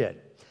Lyft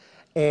kid.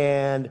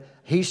 And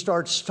he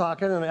starts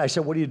talking, and I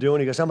said, what are you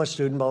doing? He goes, I'm a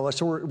student, blah, blah, blah.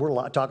 So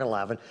we're talking and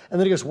laughing. And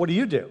then he goes, what do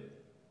you do?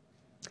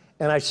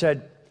 And I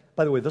said,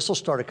 by the way, this will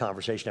start a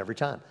conversation every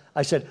time.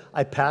 I said,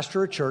 I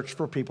pastor a church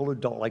for people who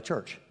don't like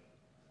church.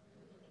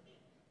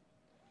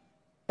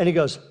 And he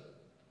goes,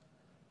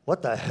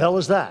 what the hell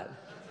is that?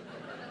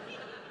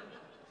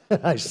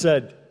 I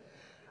said,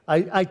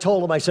 I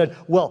told him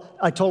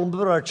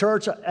about our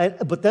church,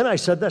 but then I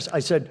said this. I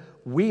said,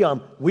 we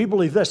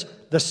believe this.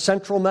 The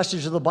central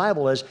message of the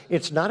Bible is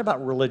it's not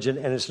about religion,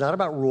 and it's not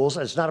about rules,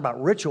 and it's not about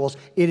rituals.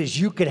 It is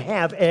you can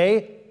have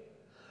a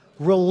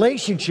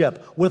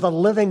relationship with a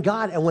living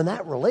God. And when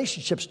that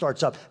relationship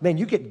starts up, man,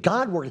 you get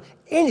God working.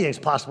 Anything's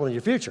possible in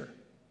your future.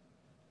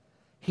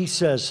 He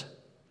says,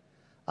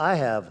 I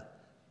have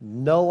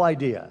no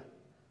idea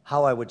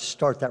how I would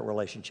start that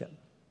relationship.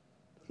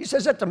 He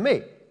says that to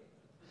me.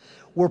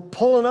 We're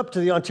pulling up to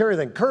the Ontario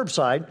thing,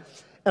 curbside,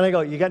 and I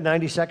go, you got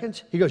 90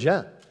 seconds? He goes,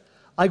 yeah.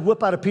 I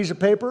whip out a piece of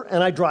paper,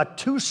 and I draw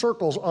 2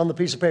 circles on the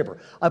piece of paper.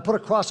 I put a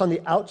cross on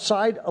the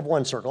outside of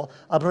one circle.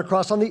 I put a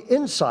cross on the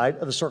inside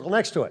of the circle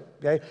next to it,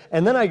 okay?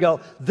 And then I go,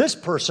 this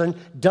person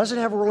doesn't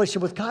have a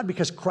relationship with God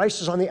because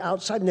Christ is on the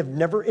outside, and they've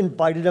never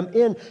invited him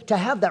in to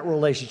have that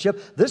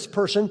relationship. This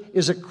person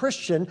is a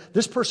Christian.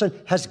 This person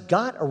has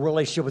got a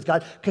relationship with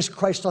God because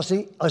Christ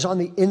is on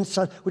the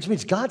inside, which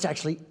means God's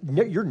actually,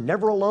 you're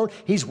never alone.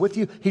 He's with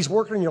you. He's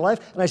working in your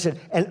life. And I said,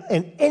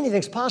 and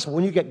anything's possible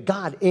when you get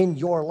God in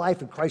your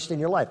life and Christ in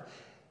your life.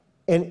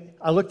 And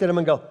I looked at him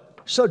and go,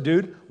 so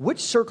dude, which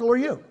circle are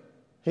you?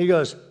 He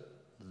goes,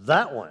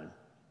 that one.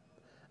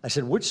 I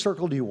said, which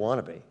circle do you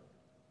want to be?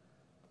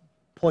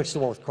 Points to the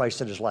one with Christ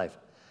in his life.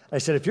 I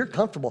said, if you're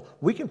comfortable,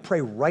 we can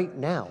pray right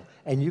now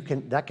and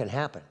that can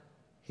happen.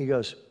 He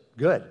goes,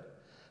 good.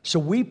 So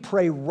we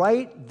pray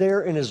right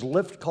there in his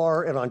Lyft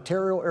car at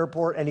Ontario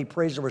Airport, and he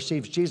prays and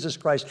receives Jesus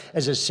Christ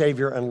as his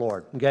Savior and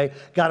Lord, okay?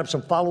 Got him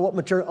some follow-up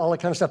material, all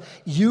that kind of stuff.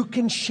 You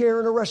can share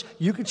in a rush.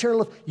 You can share in a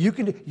lift. You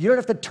don't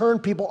have to turn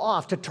people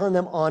off to turn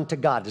them on to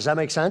God. Does that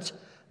make sense?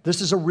 This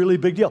is a really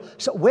big deal.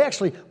 So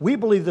we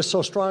believe this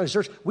so strong as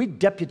a church, we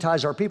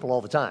deputize our people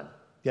all the time.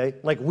 Okay,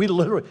 like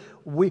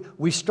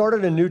we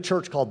started a new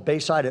church called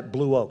Bayside at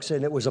Blue Oaks,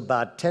 and it was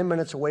about 10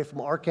 minutes away from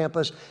our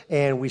campus,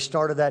 and we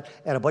started that,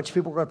 and a bunch of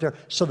people were up there.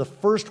 So the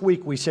first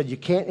week we said, you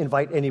can't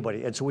invite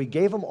anybody, and so we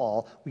gave them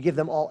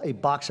all a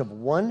box of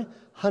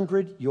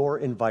 100 You're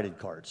Invited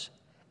cards.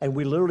 And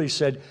we literally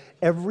said,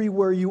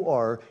 everywhere you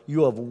are,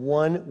 you have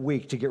 1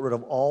 week to get rid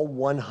of all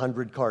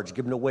 100 cards.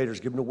 Give them to waiters,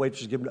 give them to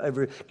waitresses, give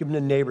them to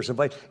neighbors.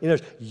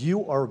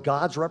 You are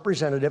God's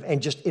representative,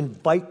 and just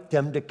invite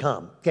them to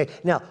come. Okay.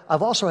 Now,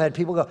 I've also had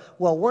people go,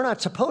 well, we're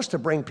not supposed to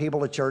bring people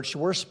to church.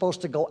 We're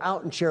supposed to go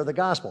out and share the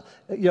gospel.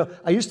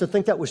 I used to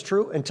think that was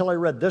true until I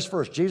read this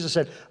verse. Jesus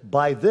said,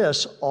 by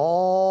this,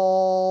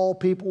 all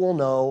people will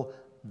know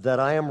that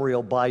I am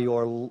real, by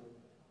your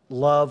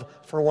love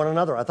for one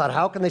another. I thought,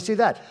 how can they see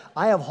that?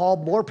 I have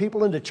hauled more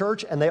people into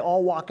church, and they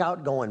all walk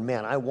out going,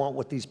 man, I want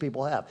what these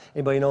people have.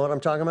 Anybody know what I'm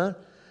talking about?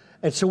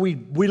 And so we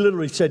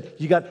literally said,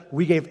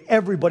 we gave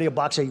everybody a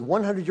box of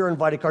 100 You're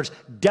Invited cards,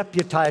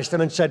 deputized them,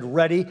 and said,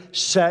 ready,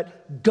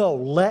 set, go.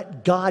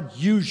 Let God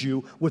use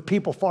you with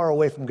people far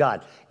away from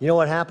God. You know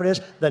what happened is,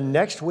 the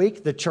next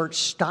week, the church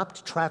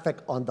stopped traffic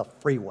on the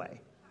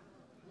freeway,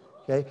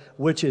 okay,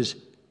 which is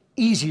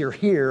easier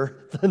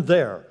here than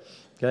there,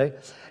 okay?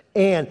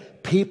 And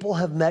people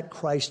have met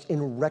Christ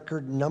in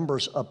record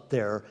numbers up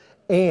there.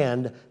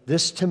 And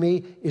this, to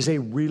me, is a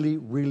really,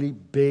 really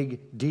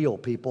big deal,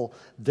 people.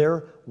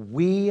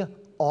 We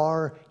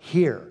are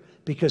here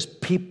because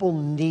people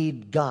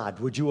need God.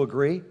 Would you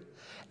agree?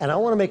 And I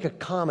want to make a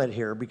comment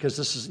here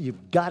because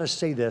you've got to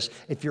say this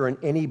if you're in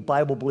any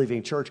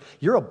Bible-believing church.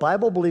 You're a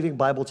Bible-believing,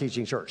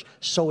 Bible-teaching church.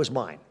 So is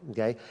mine,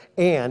 okay?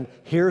 And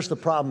here's the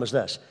problem is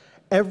this.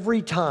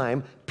 Every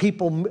time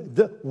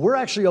we're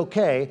actually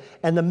okay,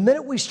 and the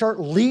minute we start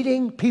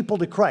leading people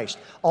to Christ,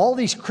 all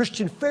these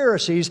Christian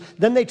Pharisees,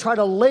 then they try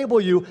to label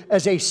you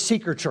as a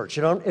seeker church.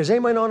 Does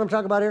anybody know what I'm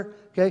talking about here?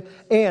 Okay,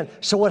 and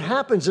so what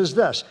happens is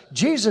this.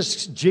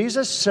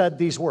 Jesus said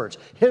these words,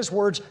 his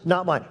words,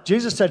 not mine.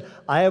 Jesus said,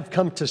 I have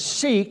come to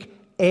seek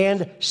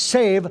and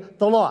save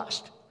the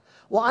lost.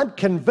 Well, I'm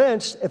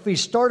convinced if he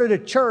started a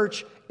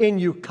church in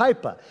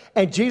Yucaipa,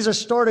 and Jesus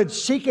started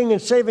seeking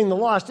and saving the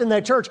lost in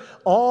that church,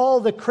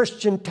 all the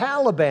Christian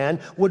Taliban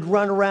would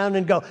run around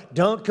and go,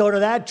 don't go to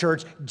that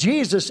church.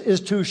 Jesus is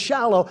too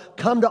shallow.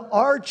 Come to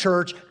our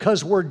church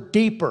because we're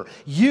deeper.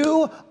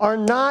 You are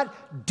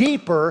not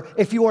deeper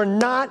if you are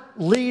not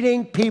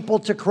leading people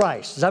to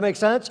Christ. Does that make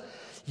sense?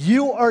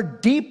 You are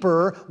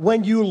deeper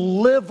when you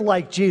live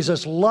like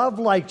Jesus, love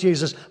like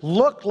Jesus,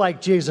 look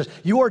like Jesus.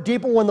 You are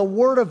deeper when the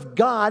Word of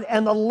God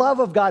and the love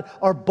of God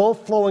are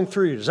both flowing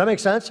through you. Does that make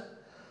sense?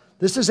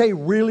 This is a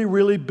really,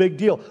 really big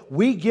deal.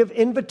 We give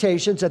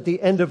invitations at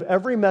the end of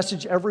every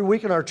message every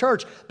week in our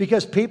church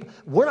because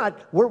we're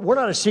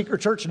not a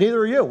secret church, neither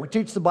are you. We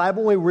teach the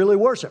Bible, we really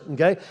worship,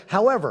 okay?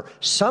 However,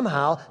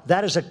 somehow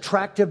that is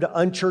attractive to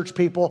unchurched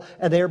people,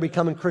 and they are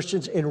becoming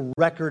Christians in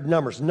record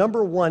numbers.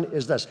 Number one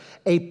is this,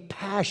 a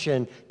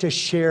passion to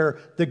share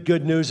the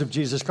good news of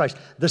Jesus Christ.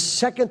 The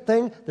second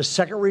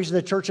reason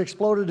the church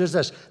exploded is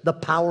this, the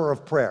power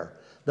of prayer.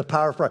 The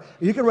power of prayer.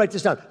 You can write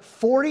this down.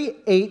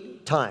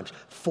 48 times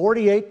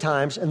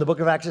in the book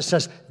of Acts it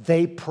says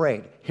they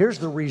prayed. Here's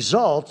the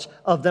results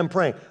of them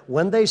praying.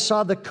 When they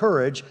saw the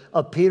courage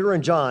of Peter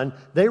and John,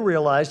 they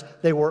realized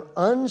they were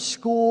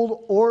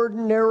unschooled,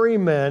 ordinary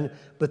men,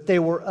 but they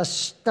were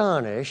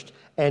astonished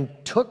and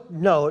took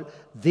note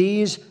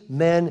these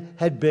men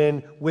had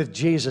been with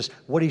Jesus.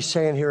 What he's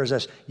saying here is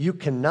this, you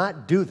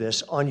cannot do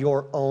this on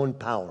your own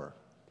power.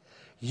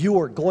 You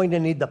are going to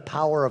need the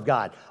power of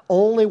God.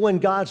 Only when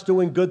God's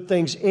doing good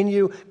things in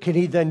you can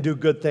he then do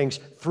good things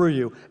through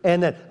you.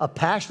 And then a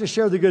passion to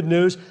share the good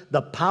news,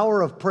 the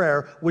power of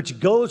prayer, which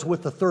goes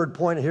with the third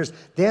point. And here's,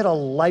 they had a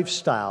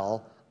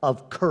lifestyle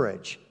of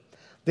courage.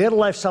 They had a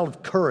lifestyle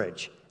of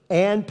courage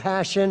and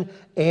passion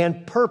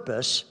and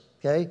purpose,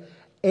 okay?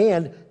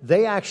 And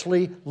they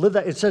actually lived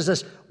that. It says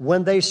this,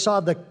 when they saw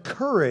the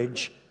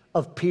courage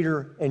of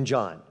Peter and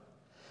John.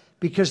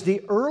 Because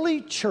the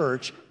early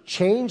church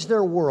changed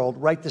their world.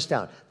 Write this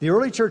down. The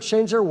early church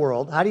changed their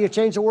world. How do you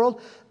change the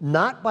world?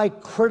 Not by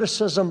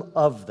criticism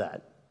of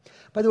that.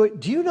 By the way,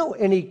 do you know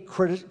any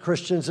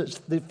Christians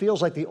that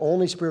feels like the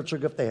only spiritual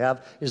gift they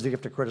have is the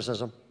gift of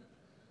criticism?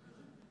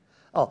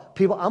 Oh,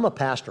 people, I'm a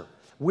pastor.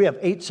 We have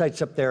 8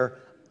 sites up there.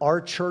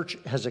 Our church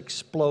has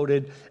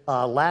exploded.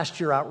 Last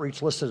year,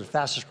 Outreach listed the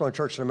fastest growing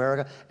church in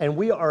America, and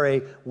we are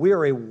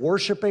a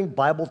worshiping,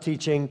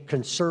 Bible-teaching,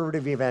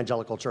 conservative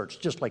evangelical church,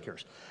 just like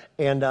yours.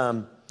 And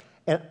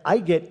I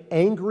get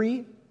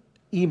angry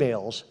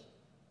emails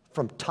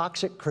from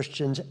toxic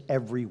Christians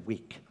every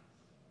week.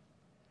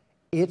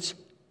 It's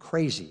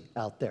crazy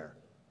out there.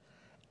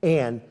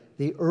 And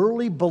the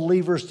early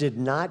believers did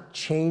not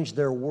change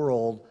their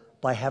world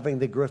by having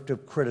the gift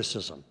of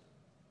criticism,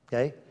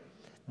 okay?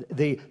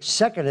 The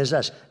second is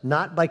this,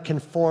 not by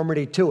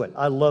conformity to it.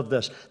 I love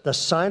this. The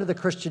sign of the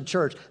Christian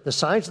church, the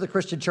signs of the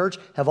Christian church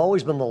have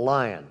always been the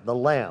lion, the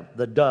lamb,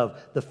 the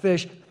dove, the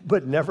fish,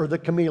 but never the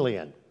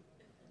chameleon.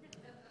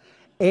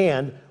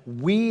 And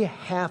we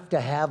have to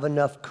have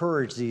enough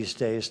courage these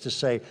days to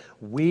say,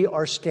 we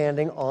are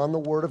standing on the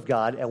Word of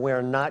God and we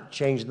are not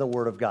changing the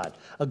Word of God.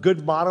 A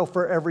good motto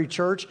for every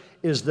church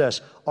is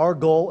this, our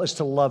goal is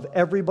to love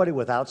everybody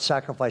without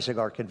sacrificing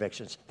our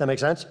convictions. That make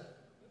sense?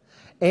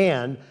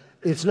 And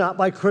it's not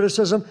by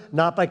criticism,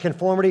 not by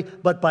conformity,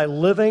 but by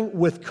living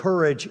with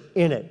courage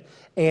in it.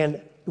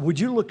 And would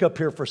you look up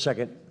here for a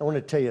second? I want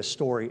to tell you a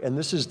story, and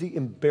this is the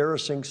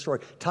embarrassing story.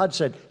 Todd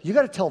said, you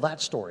got to tell that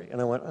story.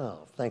 And I went,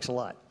 oh, thanks a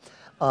lot.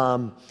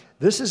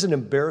 This is an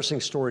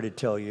embarrassing story to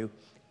tell you.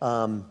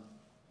 I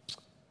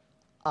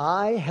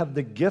have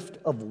the gift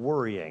of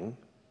worrying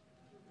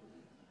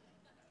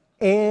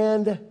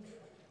and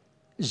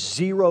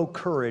zero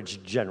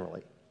courage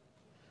generally.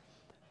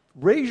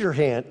 Raise your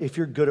hand if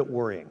you're good at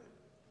worrying.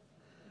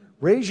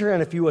 Raise your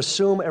hand if you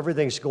assume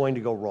everything's going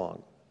to go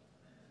wrong.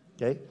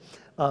 Okay?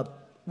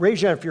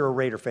 Raise your hand if you're a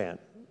Raider fan.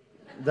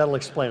 That'll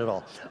explain it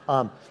all.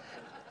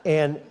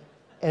 And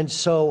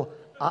so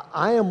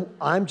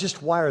I'm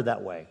just wired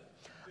that way.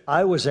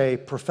 I was a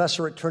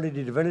professor at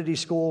Trinity Divinity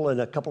School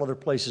and a couple other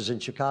places in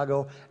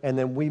Chicago, and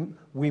then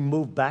we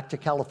moved back to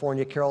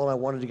California. Carol and I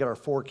wanted to get our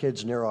 4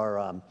 kids near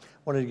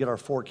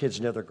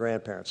their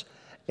grandparents,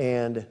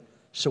 and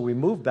so we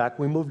moved back.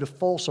 We moved to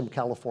Folsom,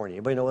 California.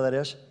 Anybody know where that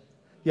is?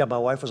 Yeah, my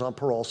wife was on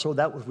parole, so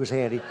that was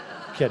handy.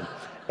 Kidding.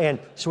 And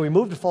so we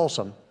moved to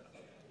Folsom,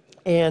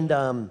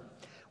 and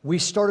we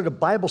started a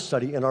Bible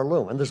study in our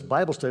loom. And this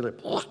Bible study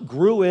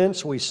grew in,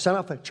 so we sent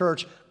off a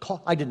church.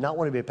 I did not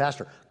want to be a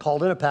pastor.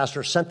 Called in a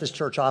pastor, sent this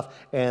church off,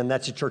 and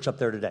that's a church up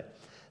there today.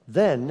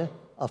 Then,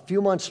 a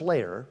few months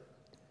later,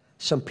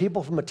 some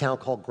people from a town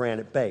called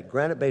Granite Bay.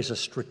 Granite Bay is a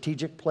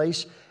strategic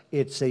place.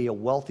 It's the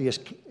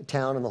wealthiest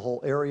town in the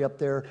whole area up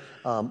there.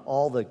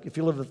 If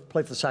you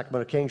play for the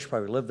Sacramento Kings, you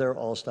probably live there,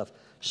 all this stuff.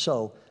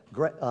 So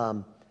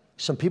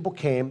some people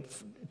came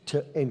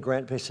in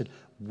Granite Bay and said,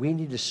 we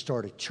need to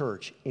start a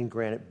church in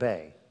Granite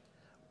Bay.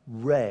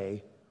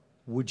 Ray,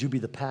 would you be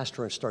the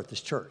pastor and start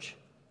this church?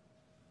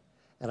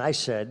 And I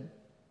said,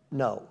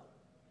 no.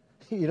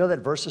 You know that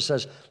verse that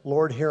says,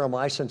 Lord, here am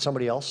I, send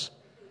somebody else?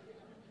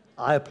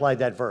 I applied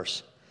that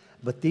verse.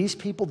 But these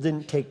people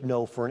didn't take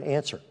no for an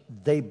answer.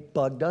 They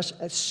bugged us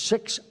at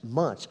 6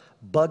 months.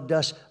 Bugged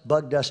us.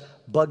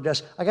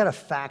 I got a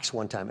fax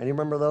one time. Any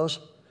remember those?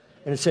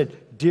 And it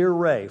said, Dear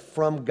Ray,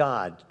 from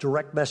God,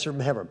 direct message from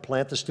heaven,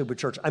 plant the stupid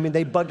church. I mean,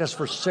 they bugged us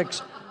for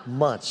 6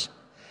 months.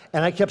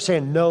 And I kept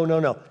saying, no.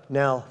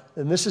 Now,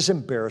 and this is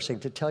embarrassing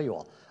to tell you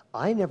all,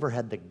 I never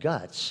had the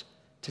guts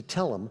to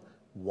tell them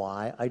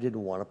why I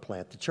didn't want to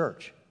plant the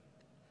church.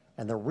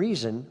 And the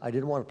reason I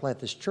didn't want to plant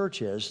this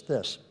church is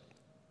this.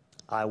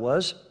 I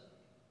was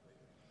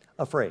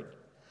afraid.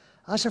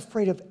 I was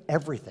afraid of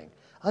everything.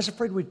 I was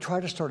afraid we'd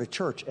try to start a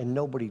church and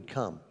nobody'd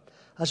come.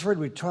 I was afraid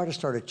we'd try to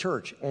start a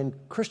church and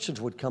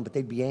Christians would come, but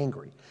they'd be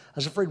angry. I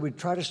was afraid we'd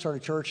try to start a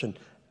church and,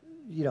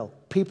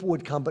 people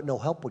would come, but no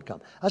help would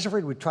come. I was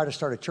afraid we'd try to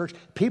start a church,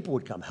 people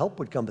would come, help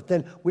would come, but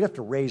then we'd have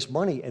to raise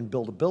money and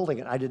build a building,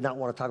 and I did not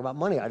want to talk about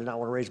money. I did not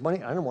want to raise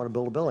money. I didn't want to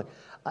build a building.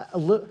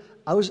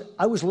 I was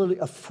literally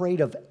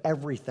afraid of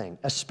everything,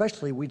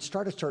 especially we'd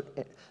start a church.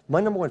 My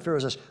number one fear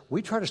was this: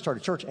 we try to start a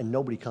church and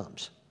nobody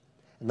comes.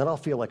 And then I'll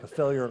feel like a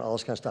failure and all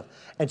this kind of stuff.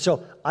 And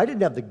so I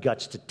didn't have the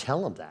guts to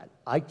tell him that.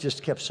 I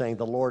just kept saying,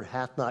 the Lord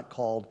hath not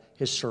called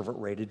his servant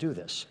Ray to do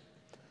this.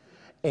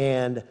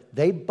 And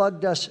they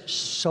bugged us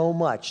so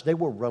much. They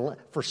were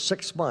for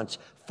 6 months.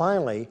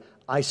 Finally,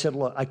 I said,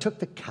 look, I took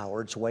the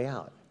coward's way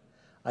out.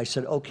 I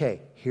said,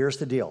 okay, here's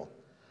the deal.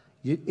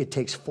 It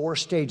takes 4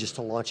 stages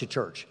to launch a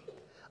church.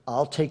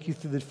 I'll take you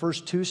through the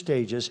first 2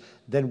 stages.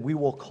 Then we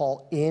will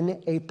call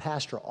in a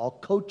pastor. I'll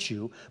coach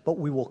you, but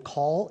we will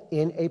call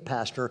in a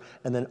pastor,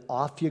 and then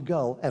off you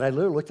go. And I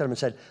literally looked at him and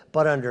said,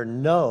 but under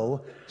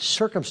no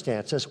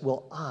circumstances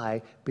will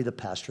I be the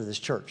pastor of this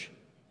church.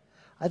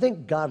 I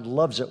think God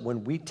loves it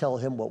when we tell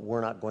him what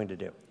we're not going to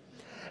do.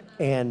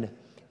 And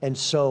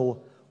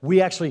so we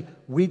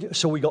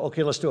go,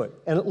 okay, let's do it.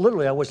 And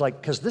literally I was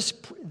like, because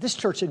this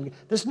church,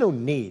 there's no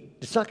need.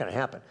 It's not going to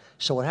happen.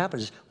 So what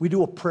happens is we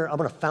do a prayer. I'm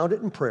going to found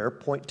it in prayer,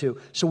 point 2.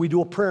 So we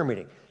do a prayer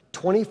meeting.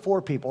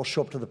 24 people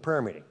show up to the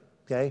prayer meeting,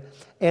 okay?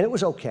 And it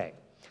was okay.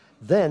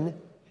 Then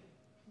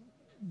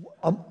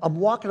I'm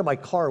walking to my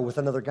car with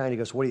another guy, and he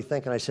goes, what do you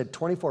think? And I said,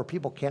 24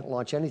 people can't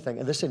launch anything,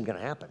 and this isn't going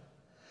to happen.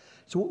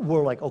 So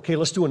we're like, okay,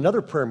 let's do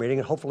another prayer meeting,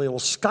 and hopefully it'll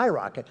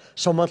skyrocket.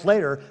 So a month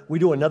later, we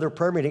do another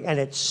prayer meeting, and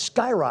it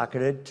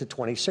skyrocketed to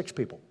 26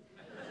 people.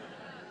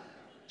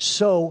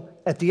 So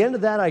at the end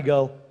of that, I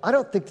go, I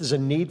don't think there's a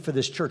need for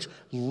this church.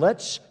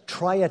 Let's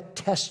try a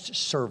test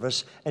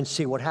service and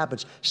see what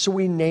happens. So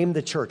we named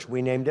the church.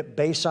 We named it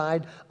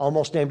Bayside,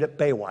 almost named it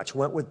Baywatch.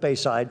 Went with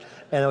Bayside,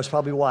 and that was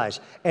probably wise.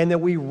 And then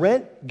we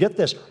get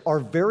this, our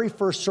very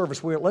first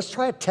service, let's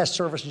try a test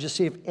service and just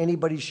see if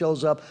anybody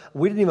shows up.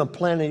 We didn't even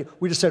plan any.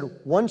 We just said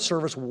one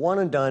service, one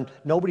and done.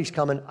 Nobody's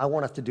coming. I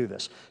want us to do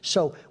this.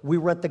 So we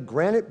rent the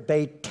Granite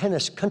Bay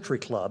Tennis Country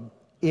Club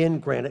in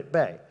Granite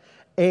Bay.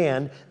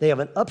 And they have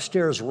an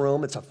upstairs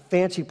room. It's a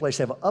fancy place.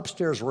 They have an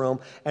upstairs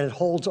room, and it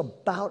holds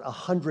about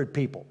 100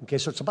 people. Okay,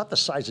 so it's about the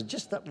size of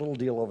just that little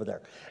deal over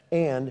there.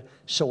 And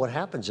so what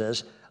happens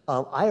is,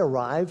 I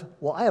arrive.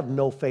 Well, I have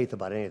no faith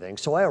about anything.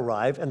 So I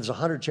arrive, and there's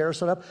 100 chairs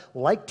set up.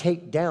 Well, I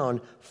take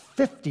down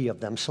 50 of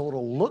them so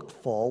it'll look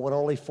full when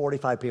only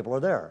 45 people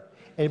are there.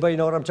 Anybody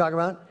know what I'm talking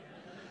about?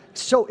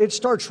 So it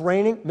starts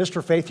raining.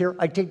 Mr. Faith here.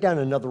 I take down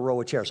another row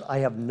of chairs. I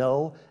have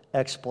no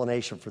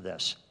explanation for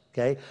this.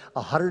 Okay,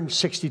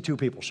 162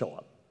 people show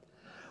up.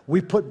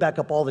 We put back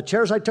up all the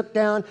chairs I took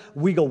down.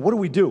 We go, what do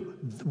we do?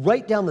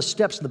 Right down the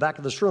steps in the back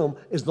of this room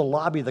is the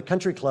lobby of the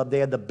country club. They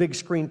had the big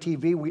screen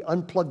TV. We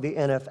unplugged the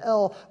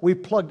NFL. We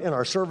plugged in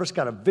our service,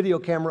 got a video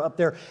camera up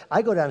there.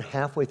 I go down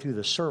halfway through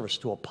the service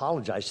to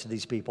apologize to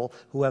these people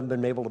who haven't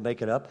been able to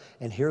make it up.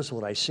 And here's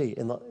what I see.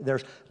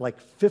 There's like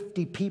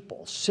 50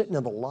 people sitting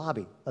in the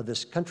lobby of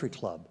this country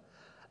club.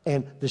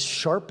 And this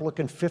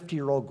sharp-looking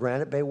 50-year-old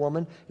Granite Bay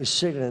woman is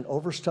sitting in an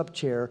overstuffed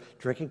chair,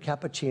 drinking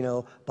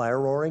cappuccino by a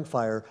roaring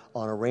fire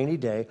on a rainy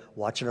day,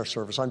 watching our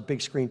service on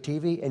big screen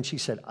TV. And she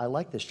said, I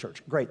like this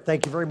church. Great.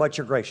 Thank you very much.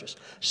 You're gracious.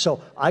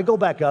 So I go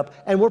back up,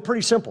 and we're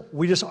pretty simple.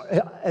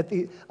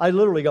 I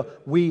literally go,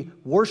 we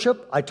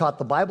worship. I taught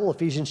the Bible,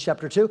 Ephesians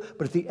chapter 2.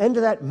 But at the end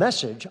of that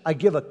message, I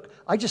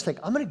just think,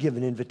 I'm going to give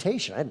an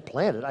invitation. I hadn't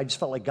planned it. I just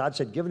felt like God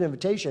said, give an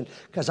invitation,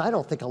 because I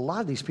don't think a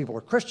lot of these people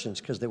are Christians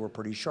because they were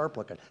pretty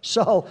sharp-looking.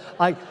 So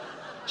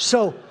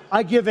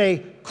I give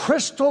a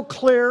crystal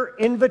clear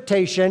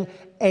invitation,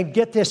 and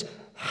get this,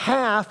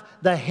 half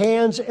the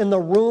hands in the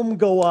room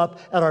go up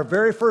at our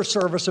very first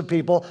service of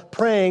people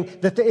praying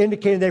that they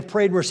indicated they've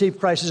prayed and received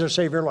Christ as their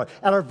Savior and Lord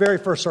at our very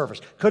first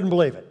service. Couldn't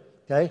believe it.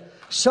 Okay?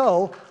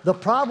 So the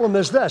problem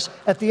is this.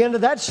 At the end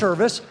of that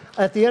service,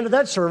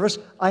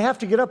 I have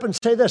to get up and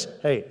say this.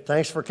 Hey,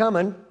 thanks for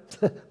coming.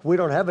 We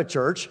don't have a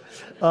church.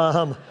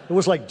 It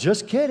was like,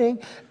 just kidding.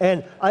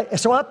 And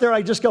so up there,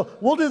 I just go,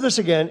 we'll do this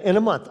again in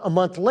a month. A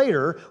month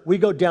later, we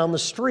go down the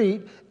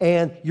street,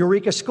 and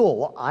Eureka School.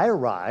 Well, I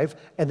arrive,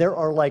 and there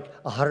are like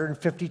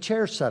 150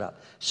 chairs set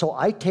up. So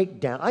I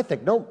think,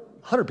 no,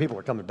 100 people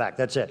are coming back.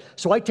 That's it.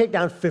 So I take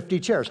down 50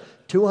 chairs.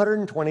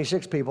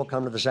 226 people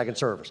come to the second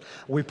service.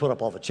 We put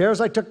up all the chairs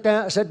I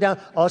set down,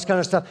 all this kind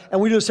of stuff, and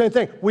we do the same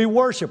thing. We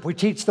worship. We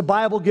teach the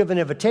Bible, give an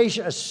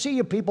invitation. A sea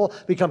of people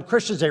become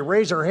Christians. They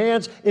raise their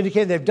hands,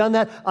 indicating they've done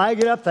that. I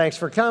get up. Thanks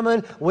for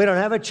coming. We don't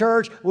have a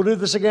church. We'll do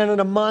this again in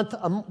a month.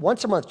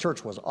 Once a month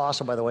church was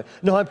awesome, by the way.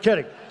 No, I'm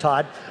kidding,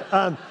 Todd.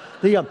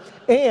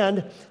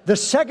 And the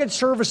second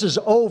service is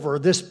over,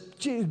 this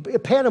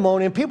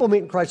pandemonium, people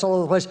meeting Christ all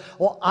over the place.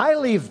 Well, I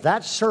leave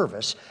that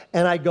service,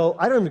 and I don't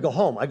even go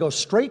home. I go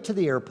straight to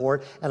the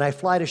airport, and I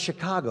fly to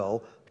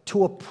Chicago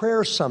to a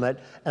prayer summit,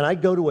 and I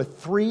go to a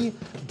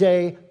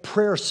 3-day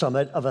prayer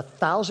summit of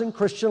 1,000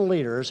 Christian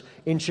leaders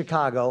in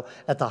Chicago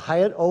at the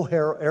Hyatt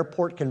O'Hare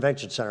Airport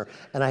Convention Center,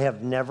 and I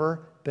have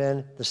never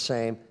been the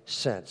same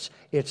since.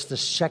 It's the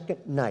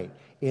second night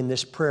in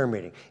this prayer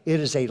meeting. It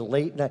is a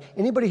late night.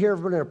 Anybody here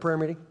ever been in a prayer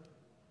meeting?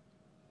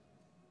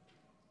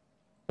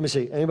 Let me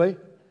see. Anybody?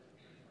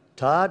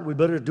 Todd, we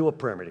better do a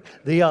prayer meeting.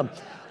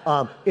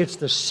 It's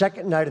the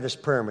second night of this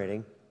prayer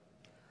meeting,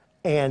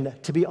 and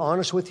to be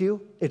honest with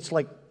you, it's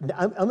like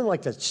I'm in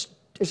like this.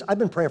 I've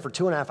been praying for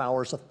 2.5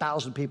 hours,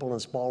 1,000 people in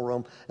this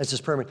ballroom. It's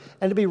this prayer meeting,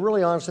 and to be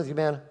really honest with you,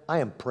 man, I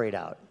am prayed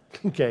out.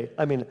 Okay,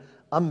 I mean,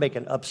 I'm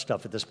making up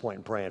stuff at this point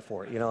and praying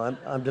for it. You know,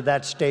 I'm to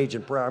that stage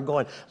in prayer. I'm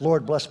going,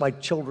 Lord, bless my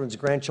children's,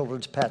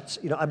 grandchildren's pets.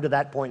 You know, I'm to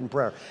that point in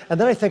prayer. And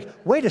then I think,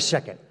 wait a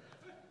second.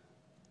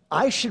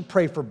 I should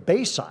pray for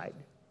Bayside.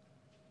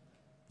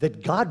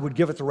 that God would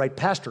give it the right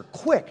pastor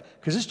quick,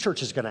 because this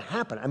church is going to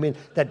happen. I mean,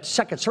 that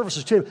second service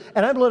is too.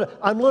 And I'm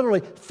literally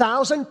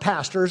 1,000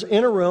 pastors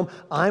in a room.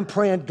 I'm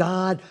praying,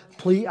 God,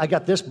 please, I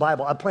got this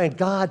Bible. I'm praying,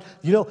 God,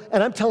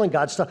 and I'm telling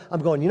God stuff.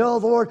 I'm going,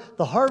 Lord,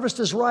 the harvest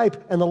is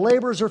ripe and the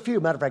laborers are few.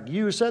 Matter of fact,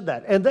 you said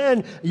that. And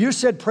then you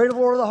said, pray to the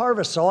Lord of the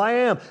harvest. So I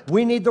am.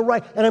 We need the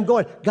right. And I'm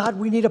going, God,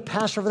 we need a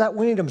pastor for that.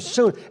 We need him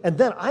soon. And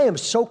then I am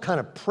so kind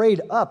of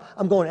prayed up.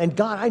 I'm going, and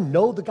God, I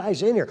know the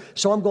guy's in here.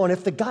 So I'm going,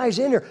 if the guy's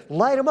in here,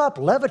 light him up,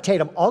 levitate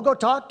him. I'll go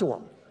talk to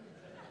him.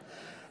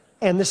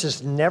 And this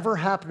has never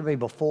happened to me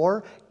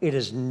before. It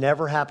has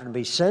never happened to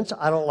me since.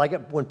 I don't like it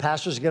when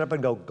pastors get up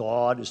and go,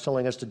 God is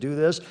telling us to do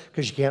this,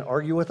 because you can't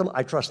argue with them.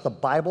 I trust the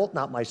Bible,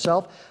 not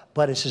myself.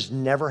 But this has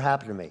never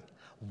happened to me.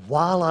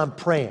 While I'm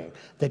praying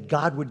that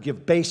God would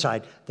give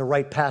Bayside the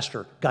right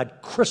pastor, God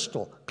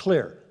crystal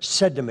clear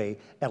said to me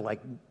at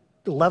like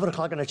 11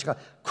 o'clock at night,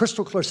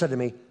 crystal clear said to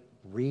me,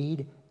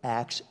 read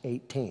Acts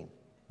 18.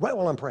 Right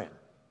while I'm praying.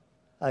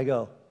 I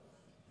go,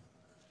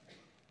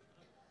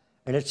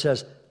 and it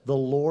says, the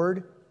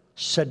Lord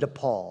said to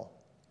Paul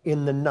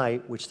in the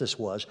night, which this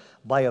was,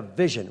 by a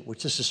vision,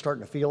 which this is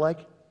starting to feel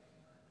like,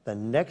 the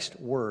next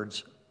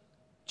words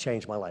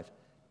changed my life.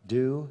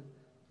 Do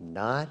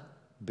not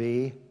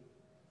be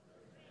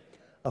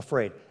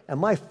afraid.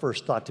 And my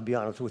first thought, to be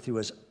honest with you,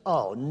 is,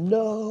 oh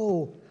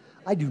no,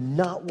 I do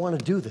not want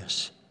to do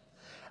this.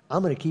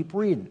 I'm going to keep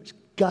reading. It's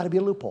got to be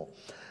a loophole.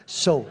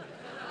 So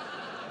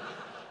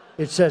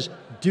it says,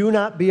 do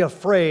not be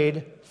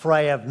afraid, for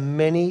I have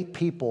many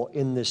people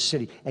in this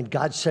city. And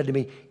God said to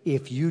me,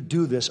 if you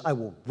do this, I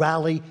will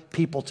rally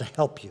people to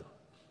help you,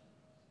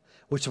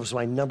 which was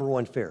my number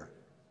one fear.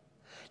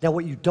 Now,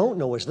 what you don't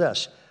know is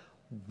this.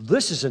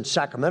 This is in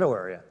Sacramento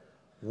area.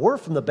 We're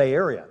from the Bay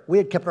Area. We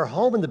had kept our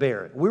home in the Bay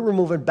Area. We were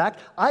moving back.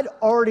 I'd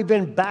already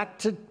been back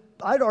to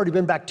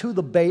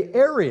the Bay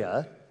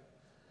Area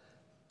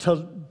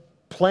to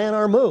plan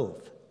our move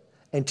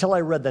until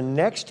I read the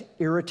next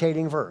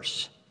irritating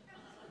verse,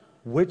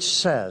 which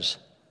says,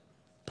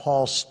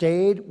 Paul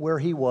stayed where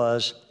he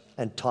was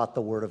and taught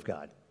the Word of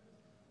God.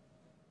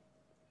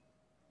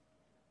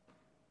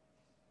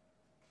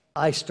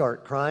 I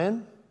start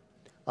crying.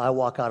 I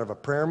walk out of a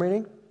prayer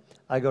meeting.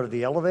 I go to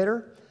the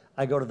elevator.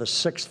 I go to the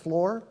 6th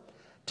floor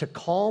to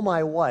call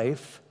my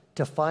wife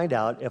to find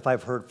out if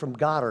I've heard from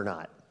God or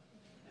not.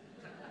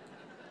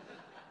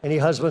 Any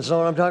husbands know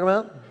what I'm talking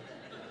about?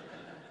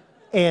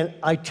 And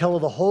I tell her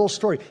the whole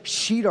story.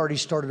 She'd already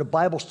started a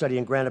Bible study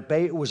in Granite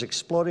Bay. It was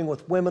exploding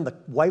with women. The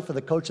wife of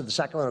the coach of the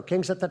Sacramento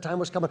Kings at that time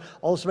was coming,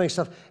 all this amazing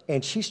stuff.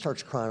 And she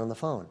starts crying on the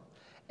phone.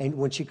 And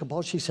when she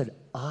composed, she said,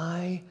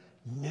 I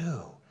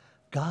knew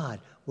God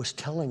was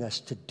telling us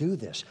to do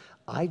this.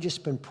 I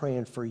just been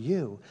praying for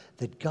you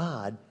that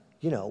God,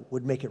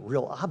 would make it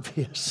real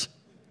obvious.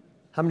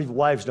 How many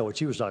wives know what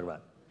she was talking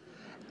about?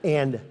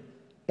 And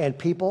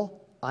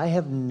people, I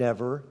have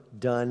never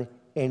done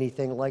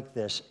anything like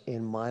this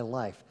in my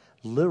life.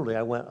 Literally,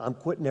 I'm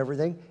quitting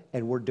everything,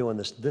 and we're doing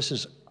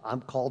this. I'm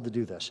called to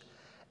do this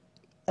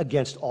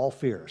against all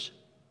fears.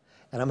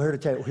 And I'm here to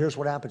tell you, here's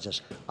what happens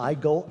is, I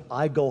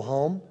go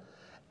home,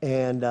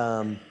 and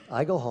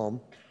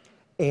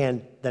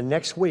and the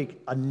next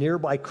week, a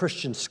nearby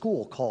Christian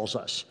school calls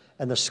us.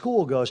 And the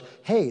school goes,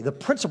 hey, the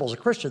principal's a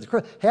Christian.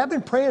 Hey, I've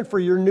been praying for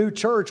your new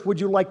church. Would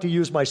you like to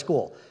use my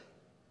school?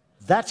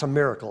 That's a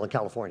miracle in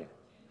California.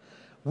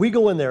 We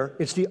go in there.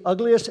 It's the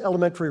ugliest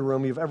elementary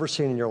room you've ever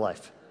seen in your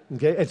life.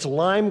 Okay? It's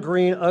lime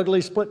green,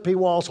 ugly, split pea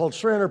walls, holds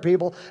 300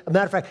 people. As a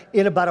matter of fact,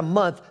 in about a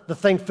month, the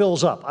thing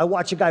fills up. I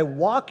watch a guy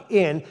walk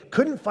in,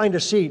 couldn't find a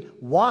seat,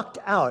 walked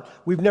out.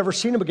 We've never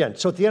seen him again.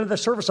 So at the end of the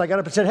service, I got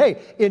up and said,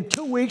 hey, in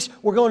 2 weeks,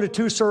 we're going to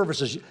 2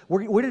 services.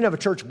 We didn't have a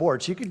church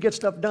board, so you could get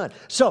stuff done.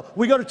 So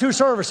we go to 2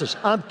 services.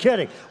 I'm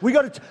kidding.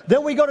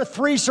 Then we go to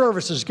 3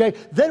 services, okay?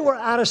 Then we're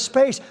out of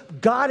space.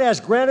 God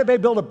has Granite Bay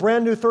built a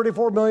brand new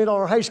 $34 million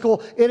high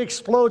school. It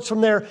explodes from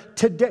there.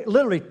 Today,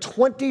 literally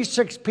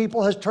 26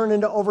 people has turned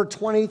into over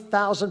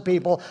 20,000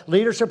 people,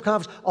 leadership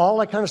conference, all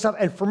that kind of stuff.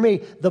 And for me,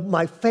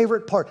 my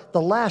favorite part,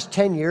 the last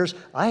 10 years,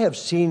 I have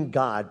seen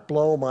God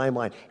blow my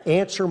mind,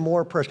 answer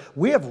more prayers.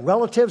 We have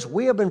relatives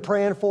we have been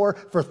praying for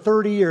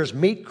 30 years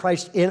meet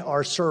Christ in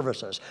our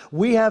services.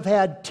 We have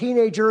had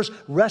teenagers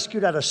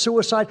rescued out of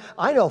suicide.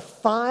 I know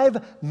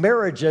 5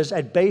 marriages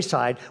at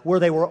Bayside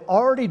where they were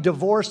already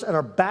divorced and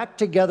are back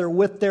together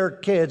with their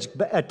kids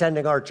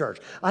attending our church.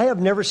 I have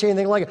never seen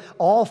anything like it.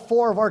 All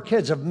 4 of our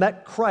kids have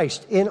met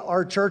Christ in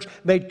our church,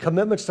 made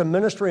commitments to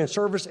ministry and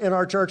service in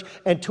our church,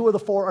 and 2 of the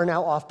 4 are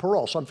now off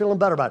parole, so I'm feeling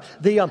better about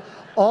it. I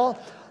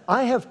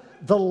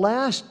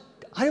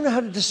don't know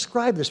how to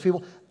describe this,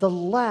 people. The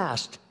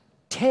last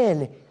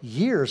 10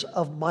 years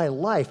of my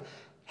life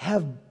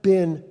have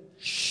been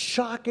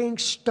shocking,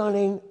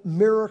 stunning,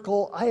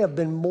 miracle. I have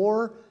been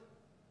more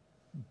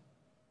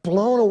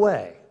blown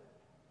away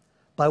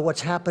by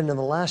what's happened in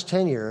the last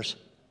 10 years,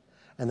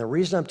 and the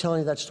reason I'm telling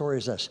you that story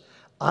is this.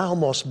 I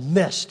almost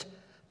missed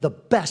the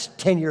best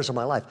 10 years of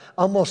my life.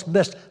 I almost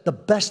missed the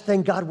best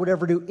thing God would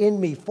ever do in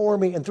me, for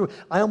me, and through.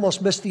 I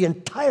almost missed the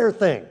entire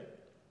thing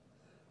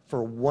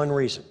for one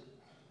reason.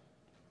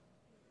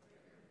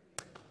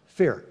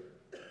 Fear.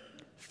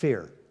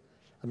 Fear.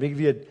 I'm going to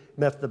give you,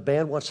 if the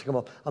band wants to come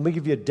up, I'm going to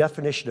give you a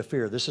definition of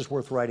fear. This is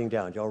worth writing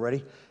down. Y'all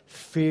ready?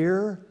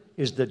 Fear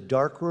is the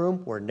dark room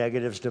where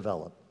negatives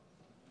develop.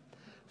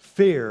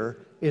 Fear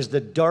is the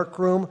dark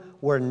room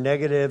where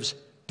negatives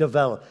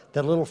develop.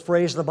 That little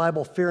phrase in the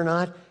Bible, fear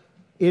not,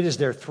 it is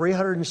there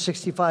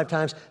 365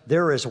 times.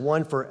 There is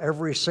one for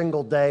every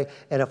single day.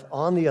 And if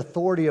on the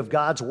authority of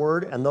God's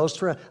word and those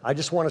three, I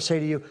just want to say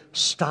to you,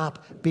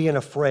 stop being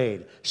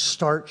afraid.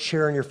 Start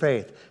sharing your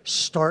faith.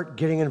 Start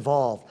getting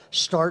involved.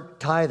 Start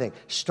tithing.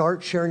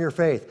 Start sharing your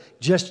faith.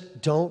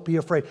 Just don't be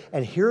afraid.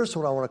 And here's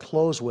what I want to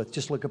close with.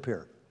 Just look up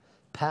here.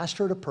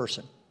 Pastor to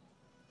person.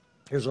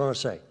 Here's what I want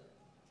to say.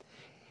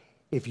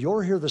 If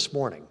you're here this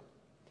morning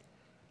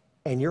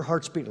and your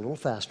heart's beating a little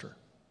faster,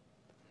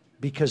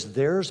 because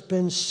there's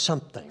been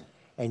something,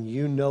 and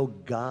you know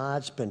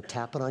God's been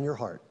tapping on your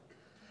heart.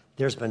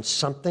 There's been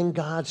something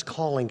God's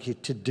calling you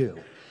to do.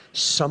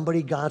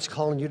 Somebody God's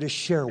calling you to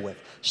share with.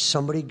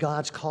 Somebody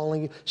God's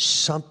calling you,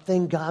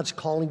 something God's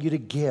calling you to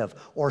give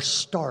or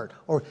start.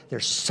 Or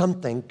there's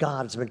something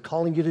God's been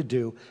calling you to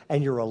do,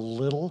 and you're a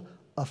little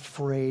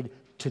afraid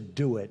to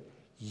do it.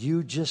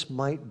 You just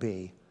might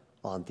be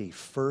on the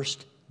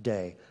first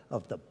day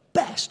of the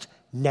best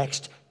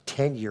next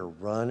 10-year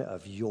run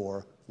of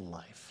your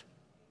life.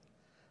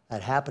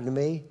 That happened to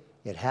me.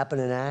 It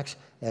happened in Acts.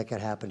 And it can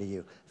happen to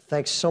you.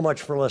 Thanks so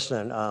much for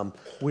listening.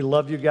 We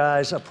love you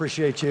guys.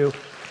 Appreciate you.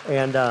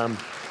 And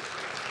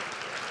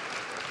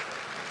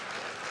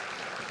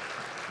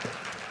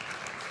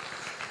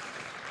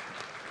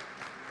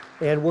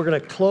we're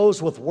going to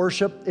close with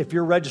worship. If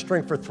you're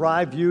registering for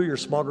Thrive View, your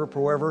small group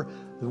or wherever,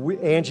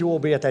 Angie will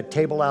be at that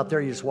table out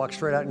there. You just walk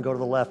straight out and go to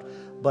the left.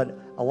 But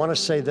I want to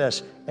say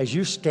this. As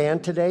you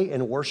stand today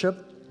in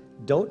worship,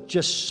 don't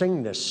just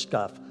sing this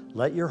stuff.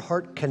 Let your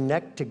heart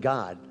connect to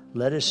God.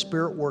 Let His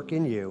Spirit work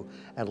in you,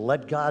 and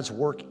let God's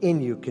work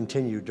in you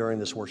continue during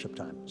this worship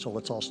time. So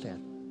let's all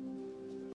stand.